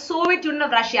 following the Soviet Union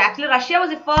of Russia. Actually, Russia was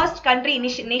the first country,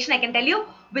 nation, I can tell you,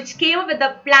 which came up with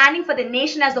the planning for the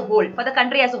nation as a whole, for the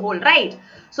country as a whole, right?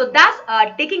 So thus,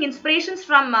 taking inspirations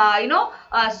from,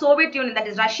 Soviet Union, that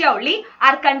is Russia only,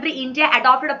 our country, India,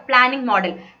 adopted a planning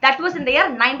model. That was in the year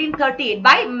 1938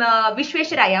 by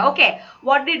Vishwesvaraya. Okay,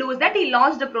 what they do is that he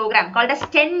launched a program called as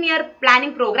 10-year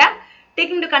planning program,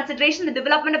 taking into consideration the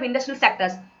development of industrial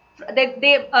sectors.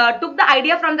 They took the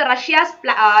idea from the Russia's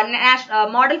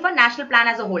model for national plan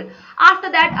as a whole.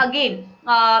 After that, again,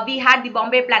 we had the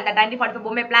Bombay plan, the 1945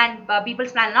 Bombay plan,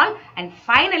 People's Plan and all. And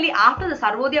finally, after the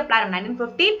Sarvodaya plan of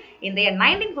 1915, in the year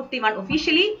 1951,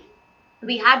 officially,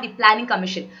 we had the Planning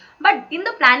Commission. But in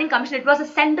the Planning Commission, it was a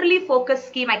centrally focused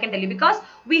scheme, I can tell you, because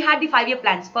we had the 5-year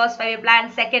plans. First 5-year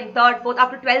plan, second, third, fourth, up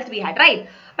to 12th we had, right?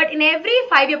 But in every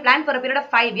 5-year plan for a period of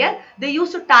 5 years, they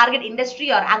used to target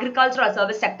industry or agriculture or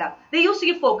service sector. They used to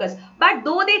give focus. But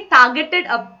though they targeted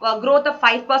a growth of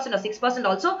 5% or 6%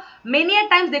 also, many a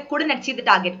times they couldn't achieve the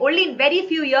target. Only in very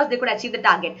few years they could achieve the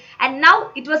target. And now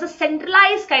it was a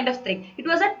centralized kind of thing. It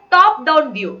was a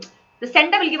top-down view. The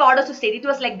center will give orders to state. It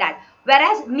was like that.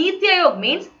 Whereas Niti Aayog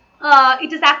means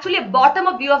it is actually a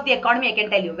bottom-up view of the economy, I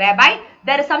can tell you, whereby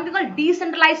there is something called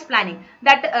decentralized planning.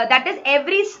 That is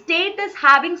every state is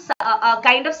having a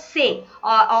kind of say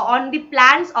on the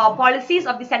plans or policies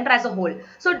of the center as a whole.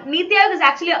 So Niti Aayog is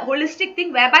actually a holistic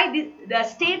thing whereby the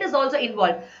state is also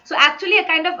involved. So actually a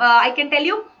kind of, I can tell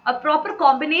you, a proper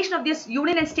combination of this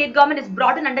union and state government is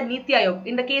brought in under Niti Aayog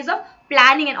in the case of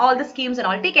planning and all the schemes and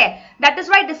all. Take care. That is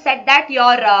why it is said that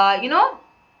your,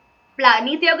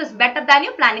 Niti Aayog is better than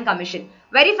your Planning Commission.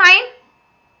 Very fine.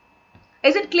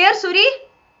 Is it clear, Suri?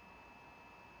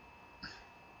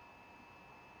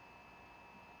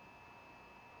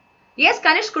 Yes,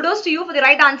 Kanish, kudos to you for the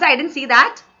right answer. I didn't see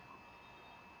that.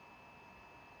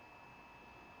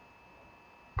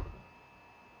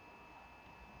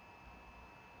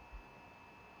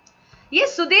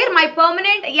 Yes, Sudhir, my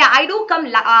permanent, yeah, I do come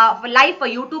live for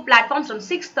YouTube platforms from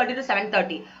 6:30 to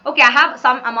 7:30. Okay, I have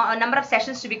some number of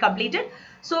sessions to be completed.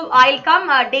 So I'll come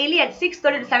daily at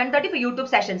 6:30 to 7:30 for YouTube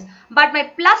sessions. But my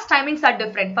plus timings are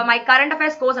different. For my current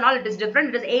affairs course and all, it is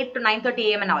different. It is 8 to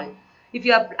 9:30 AM and all. If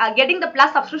you are getting the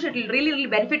plus subscription, it will really, really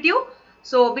benefit you.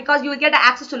 So because you will get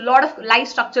access to a lot of live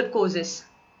structured courses.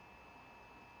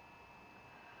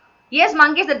 Yes,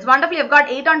 Mangesh, that's wonderful. You've got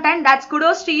 8 on 10. That's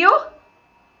kudos to you.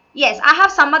 Yes, I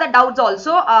have some other doubts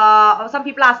also. Some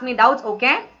people ask me doubts.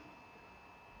 Okay.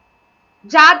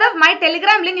 Jadav, my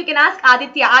telegram link, you can ask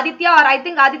Aditya. Aditya, or I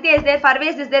think Aditya is there,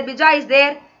 Farvez is there, Bija is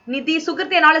there, Nidhi,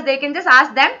 Sukriti and all is there. You can just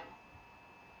ask them.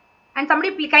 And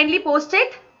somebody kindly post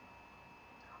it.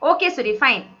 Okay, Suri,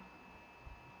 fine.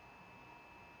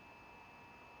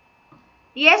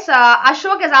 Yes,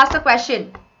 Ashok has asked a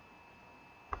question.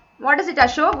 What is it,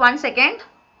 Ashok? 1 second.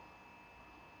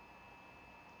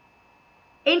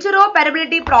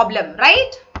 Interoperability problem,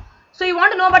 right? So you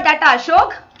want to know about that,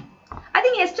 Ashok? I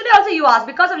think yesterday also you asked.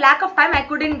 Because of lack of time, I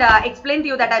couldn't explain to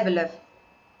you that, I believe.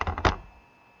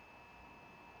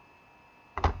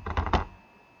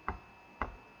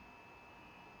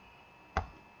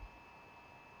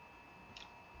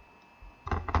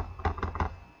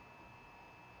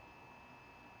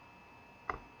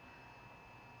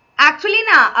 Actually,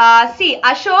 see,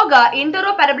 Ashok,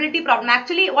 interoperability problem.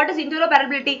 Actually, what is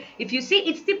interoperability? If you see,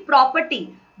 it's the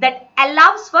property that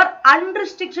allows for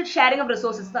unrestricted sharing of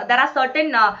resources. There are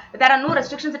certain, there are no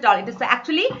restrictions at all. It is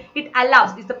actually, it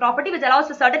allows, it's the property which allows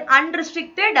for certain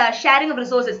unrestricted sharing of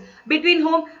resources. Between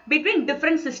whom? Between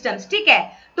different systems.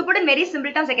 Okay? To put in very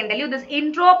simple terms, I can tell you this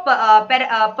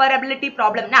interoperability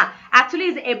problem. Actually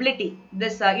is the ability.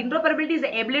 This interoperability is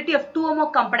the ability of 2 or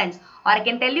more components. Or I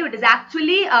can tell you it is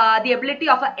actually the ability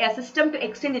of a system to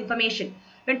exchange information.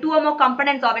 When 2 or more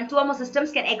components or when 2 or more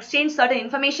systems can exchange certain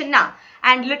information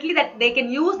and literally that they can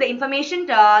use the information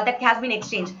that has been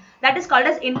exchanged. That is called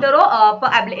as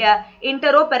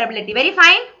interoperability. Very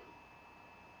fine.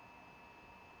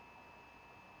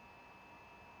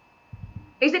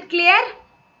 Is it clear?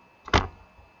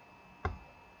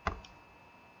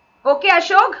 Okay,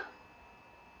 Ashok?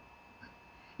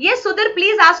 Yes, Sudhir,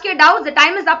 please ask your doubts. The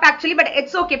time is up actually, but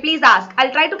it's okay. Please ask.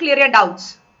 I'll try to clear your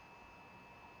doubts.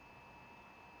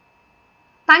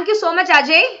 Thank you so much,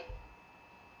 Ajay.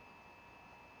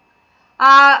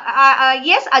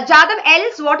 Yes, Jadav,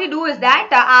 else what you do is that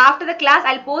after the class,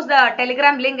 I'll post the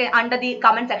Telegram link under the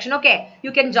comment section. Okay,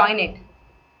 you can join it.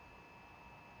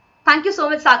 Thank you so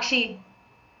much, Sakshi.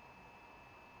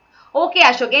 Okay,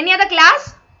 Ashok. Any other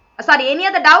class? Sorry, any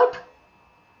other doubt?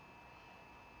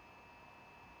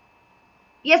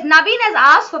 Yes, Naveen has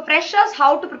asked for freshers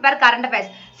how to prepare current affairs.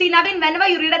 See, Naveen, whenever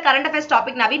you read a current affairs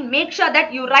topic, Naveen, make sure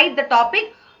that you write the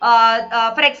topic.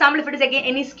 For example, if it is again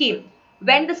any scheme.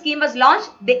 When the scheme was launched,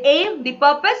 the aim, the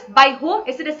purpose, by whom,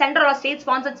 is it a center or state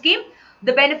sponsored scheme,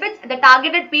 the benefits, the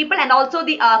targeted people, and also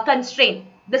the constraint.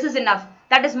 This is enough.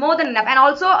 That is more than enough. And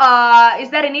also, is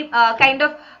there any kind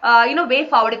of way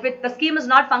forward? If the scheme is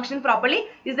not functioning properly,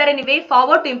 is there any way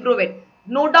forward to improve it?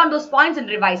 Note down those points and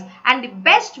revise. And the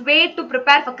best way to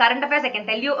prepare for current affairs, I can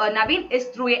tell you, Naveen, is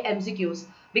through a MCQs,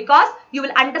 because you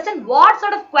will understand what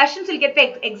sort of questions you'll get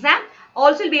for exam.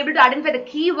 Also, you'll be able to identify the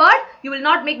keyword. You will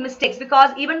not make mistakes,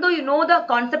 because even though you know the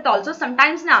concept also,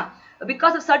 sometimes now,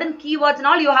 because of certain keywords and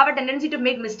all, you have a tendency to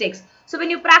make mistakes. So when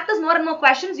you practice more and more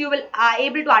questions, you will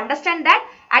able to understand that.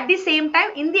 At the same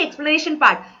time, in the explanation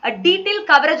part, a detailed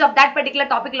coverage of that particular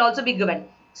topic will also be given.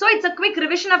 So it's a quick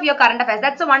revision of your current affairs.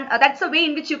 That's the way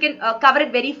in which you can cover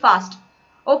it very fast.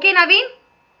 Okay, Naveen?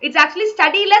 It's actually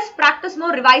study less, practice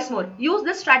more, revise more. Use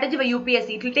this strategy for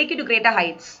UPSC. It will take you to greater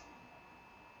heights.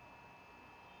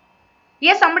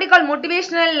 Yes, somebody called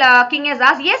Motivational King has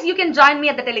asked. Yes, you can join me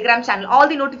at the Telegram channel. All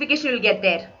the notification you will get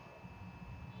there.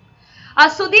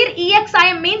 Sudhir,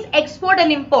 EXIM means export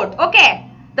and import. Okay.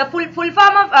 The full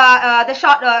form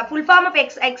of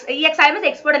EXIM is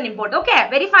export and import. Okay,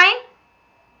 very fine.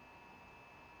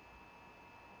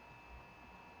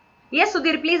 Yes,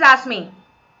 Sudhir, please ask me.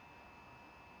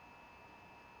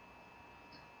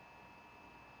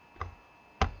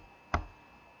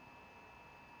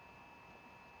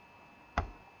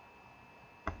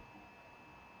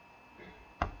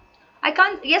 I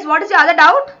can't. Yes, what is your other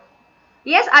doubt?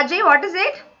 Yes, Ajay, what is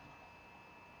it?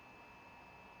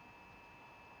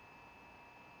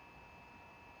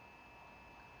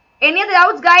 Any other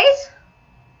doubts, guys?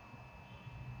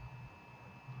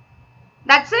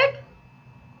 That's it?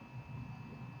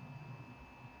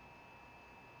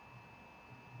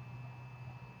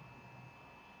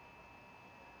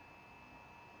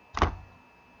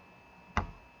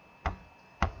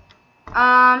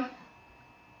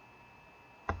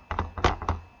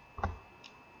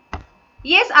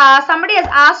 Yes, somebody has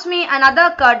asked me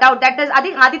another doubt. That is, I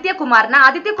think Aditya Kumar. Now,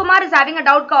 Aditya Kumar is having a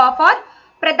doubt for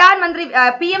Pradhan Mantri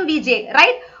PMVJ,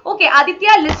 right? Okay, Aditya,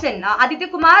 listen. Aditya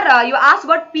Kumar, you asked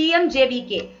about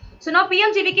PMJVK. So now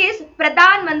PMJVK is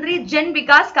Pradhan Mantri Jan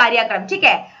Vikas Karyakram.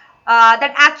 Okay?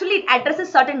 That actually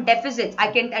addresses certain deficits.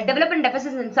 I can development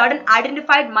deficits in certain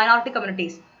identified minority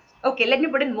communities. Okay, let me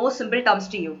put in more simple terms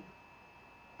to you.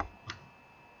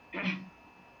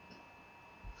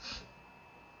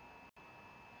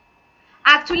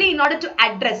 Actually, in order to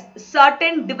address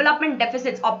certain development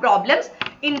deficits or problems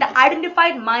in the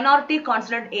identified minority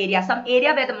concentrated area, some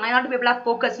area where the minority people are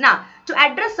focused now, to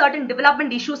address certain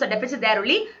development issues or deficits there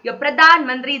only, your Pradhan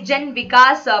Mantri Jan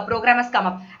Vikas program has come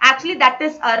up. Actually, that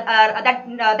is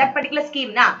that particular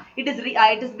scheme now, it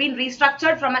has been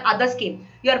restructured from another scheme.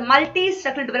 Your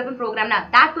multi-sectoral development program now,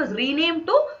 that was renamed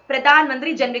to Pradhan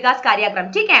Mantri Jan Vikas Karyakram.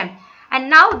 Okay? And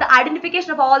now the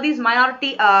identification of all these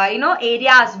minority,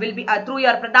 areas will be through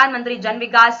your Pradhan Mantri Jan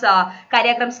Vikas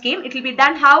Karyakram scheme. It will be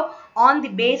done how? On the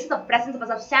basis of presence of a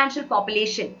substantial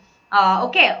population,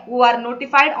 okay, who are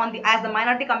notified on the as the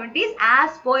minority communities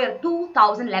as per your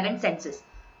 2011 census.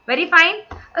 Very fine.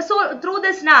 So through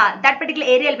this now, that particular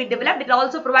area will be developed. It will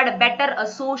also provide a better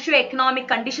socio-economic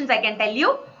conditions, I can tell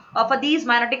you. For these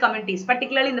minority communities,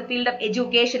 particularly in the field of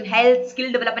education, health,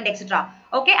 skill development, etc.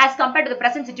 Okay, as compared to the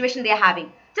present situation they are having.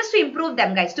 Just to improve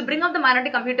them, guys, to bring up the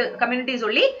minority communities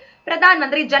only, Pradhan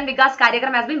Mantri Jan Vikas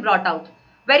Karyakram has been brought out.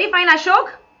 Very fine,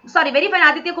 Ashok. Sorry, very fine,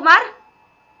 Aditya Kumar.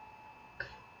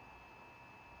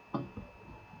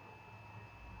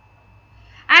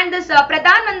 And this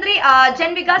Pradhan Mantri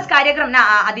Jan Vikas Karyakram,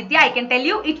 Aditya, I can tell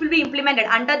you, it will be implemented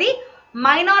under the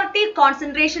Minority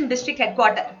Concentration District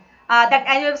Headquarter. That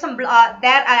and you have some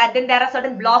then there are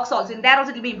certain blocks also. In there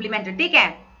also it will be implemented.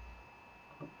 Okay?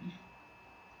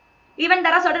 Even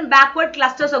there are certain backward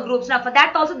clusters or groups. Now for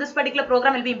that also this particular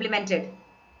program will be implemented.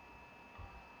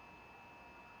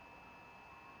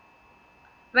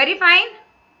 Very fine.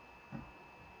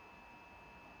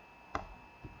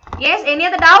 Yes, any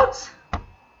other doubts?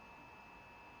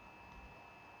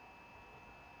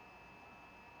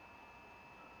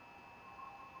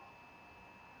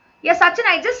 Yes, Sachin,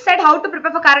 I just said how to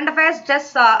prepare for current affairs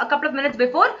just a couple of minutes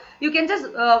before. You can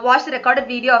just watch the recorded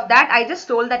video of that. I just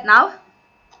told that now.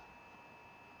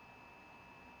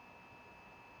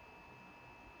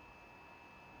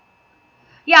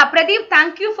 Yeah, Pradeep,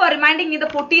 thank you for reminding me the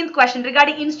 14th question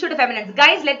regarding Institute of Eminence.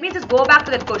 Guys, let me just go back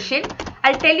to that question.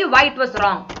 I'll tell you why it was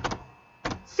wrong.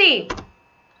 See,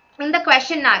 in the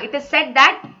question now, it is said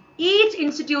that each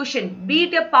institution, be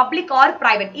it a public or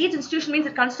private, each institution means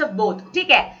it consists of both.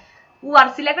 Okay, who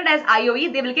are selected as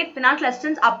IOE, they will get financial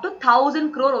assistance up to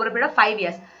 1,000 crore over a period of 5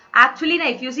 years. Actually, now,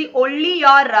 if you see only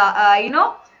your,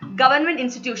 government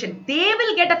institution, they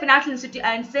will get a financial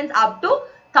assistance up to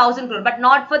 1,000 crore, but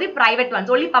not for the private ones.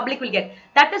 Only public will get.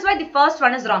 That is why the first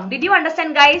one is wrong. Did you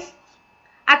understand, guys?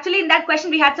 Actually, in that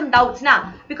question, we had some doubts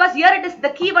now, because here it is, the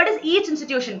keyword is each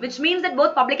institution, which means that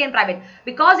both public and private,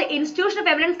 because the institution of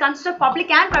eminence consists of public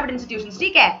and private institutions.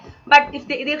 Okay? But if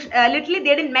they literally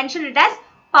they didn't mention it as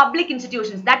public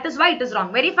institutions. That is why it is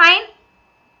wrong. Very fine.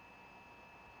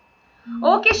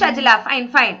 Okay, Shajila,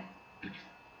 fine.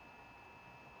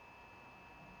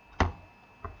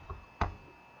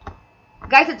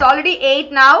 Guys, it's already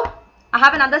 8 now. I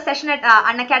have another session at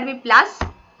Unacademy Plus.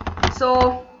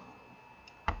 So,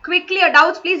 quickly your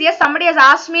doubts, please. Yes, somebody has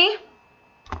asked me.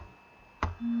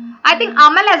 I think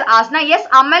Amal has asked. Now, yes,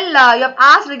 Amal, you have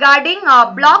asked regarding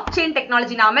blockchain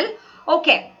technology, Amal.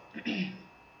 Okay.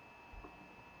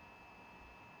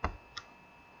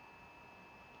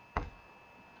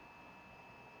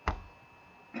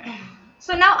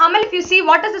 So now, Amal, if you see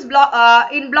what is this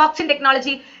in blockchain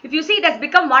technology, if you see it has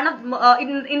become one of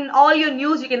in all your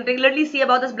news, you can regularly see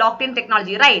about this blockchain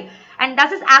technology, right? And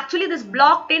that is actually this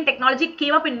blockchain technology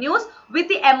came up in news with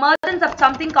the emergence of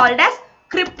something called as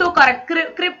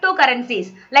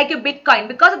cryptocurrencies like a Bitcoin.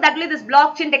 Because of that, this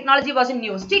blockchain technology was in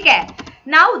news. Okay.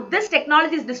 Now this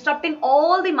technology is disrupting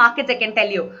all the markets, I can tell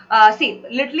you. See,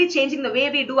 literally changing the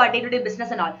way we do our day-to-day business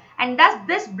and all. And thus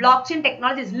this blockchain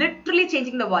technology is literally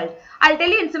changing the world. I'll tell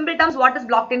you in simple terms what is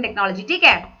blockchain technology.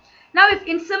 Okay. Now, if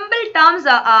in simple terms,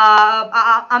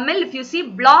 Amil, if you see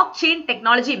blockchain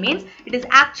technology means it is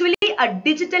actually a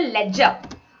digital ledger.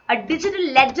 A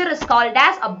digital ledger is called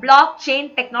as a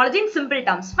blockchain technology in simple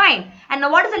terms. Fine. And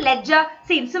now what is a ledger?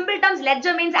 See, in simple terms,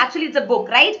 ledger means actually it's a book,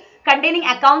 right? Containing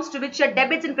accounts to which your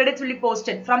debits and credits will be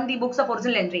posted from the books of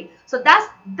original entry. So thus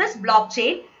this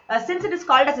blockchain, since it is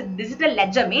called as a digital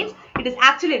ledger, means it is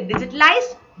actually a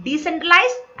digitalized,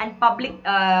 decentralized and public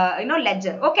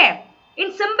ledger. Okay.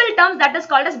 In simple terms, that is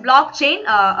called as blockchain.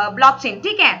 Blockchain.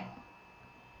 Okay.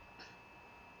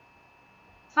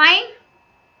 Fine.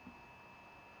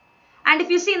 And if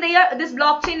you see in the year, this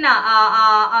blockchain,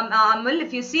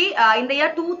 if you see in the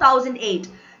year 2008,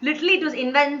 literally it was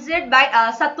invented by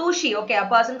Satoshi, okay, a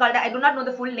person called, I do not know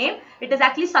the full name. It is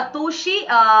actually Satoshi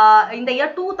in the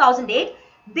year 2008.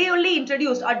 They only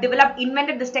introduced or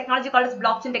invented this technology called as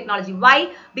blockchain technology.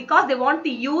 Why? Because they want to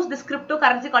use this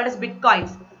cryptocurrency called as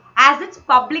Bitcoins as its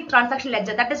public transaction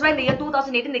ledger. That is why in the year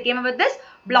 2018 they came up with this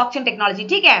blockchain technology.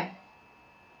 Okay.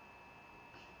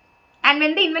 And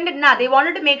when they invented, they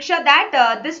wanted to make sure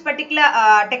that this particular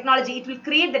technology, it will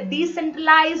create the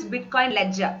decentralized Bitcoin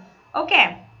ledger.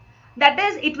 Okay. That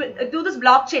is, it will do this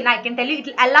blockchain. I can tell you, it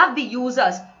will allow the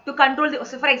users to control the,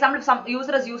 so for example, if some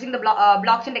user is using the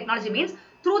blockchain technology, means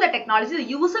through the technology, the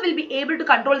user will be able to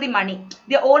control the money,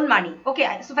 their own money.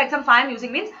 Okay. So for example, if I am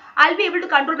using means, I'll be able to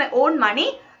control my own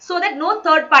money so that no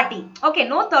third party, okay,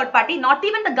 no third party, not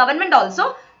even the government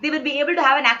also, they will be able to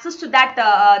have an access to that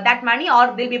that money,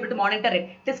 or they'll be able to monitor it.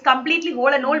 It is completely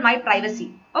whole and all my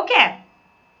privacy. Okay.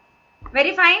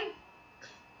 Very fine.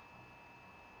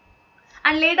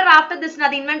 And later after this,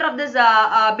 the inventor of this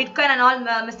Bitcoin and all,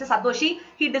 Mr. Satoshi,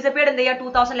 he disappeared in the year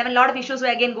 2011. A lot of issues were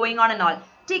again going on and all.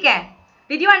 Okay.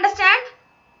 Did you understand?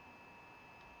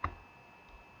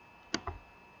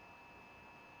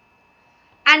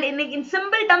 And in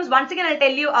simple terms, once again, I'll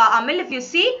tell you, Amil, if you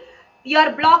see,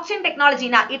 your blockchain technology,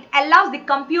 now it allows the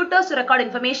computers to record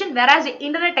information, whereas the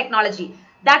internet technology,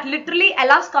 that literally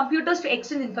allows computers to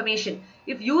exchange information.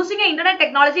 If using an internet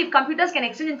technology, if computers can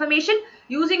exchange information,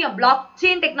 using a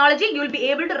blockchain technology, you will be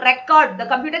able to record, the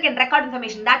computer can record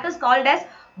information. That is called as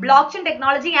blockchain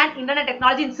technology and internet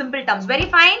technology in simple terms. Very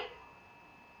fine.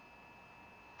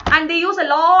 And they use a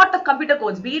lot of computer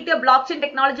codes, be it a blockchain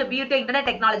technology, be it a internet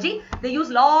technology, they use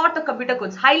a lot of computer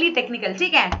codes, highly technical.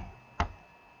 Okay.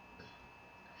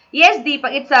 Yes,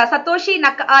 Deepak, it's Satoshi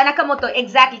Nakamoto.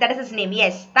 Exactly, that is his name.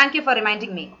 Yes, thank you for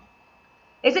reminding me.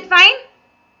 Is it fine?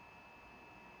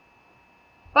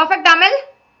 Perfect, Amil?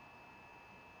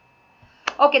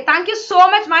 Okay, thank you so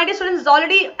much, my dear students. It's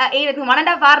already 1.5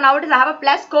 hours now. It is. I have a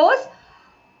plus course.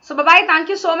 So bye bye. Thank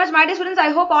you so much, my dear students. I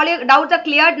hope all your doubts are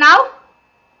cleared now.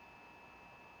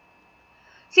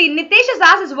 See, Nitish has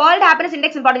asked, is World Happiness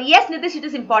Index important? Yes, Nitish, it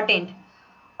is important.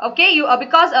 Okay, you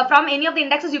because from any of the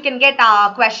indexes you can get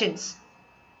questions.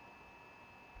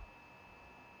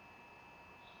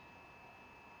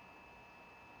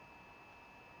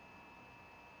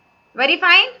 Very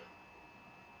fine.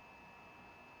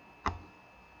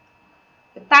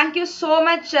 Thank you so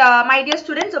much, my dear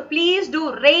students. So please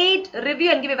do rate,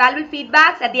 review and give valuable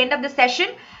feedbacks at the end of the session.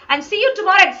 And see you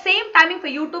tomorrow at same timing for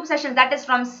YouTube sessions. That is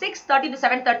from 6:30 to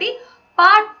 7:30.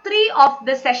 Part 3 of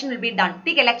this session will be done.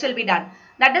 The lecture will be done.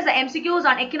 That is the MCQs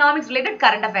on economics related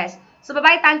current affairs. So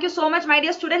bye-bye. Thank you so much, my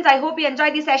dear students. I hope you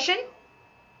enjoyed the session.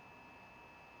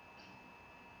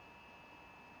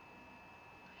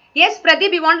 Yes,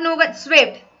 Pradeep, you want to know what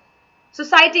SWIFT?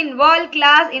 Society in World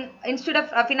Class Institute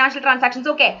of Financial Transactions.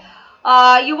 Okay.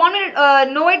 You want me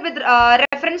to know it with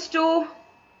reference to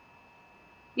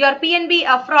your PNB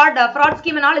fraud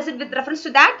scheme and all? Is it with reference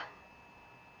to that?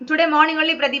 Today morning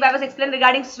only, Pradeep, I was explaining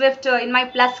regarding SWIFT in my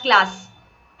plus class.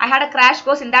 I had a crash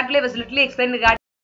course. In that way, I was literally explaining regarding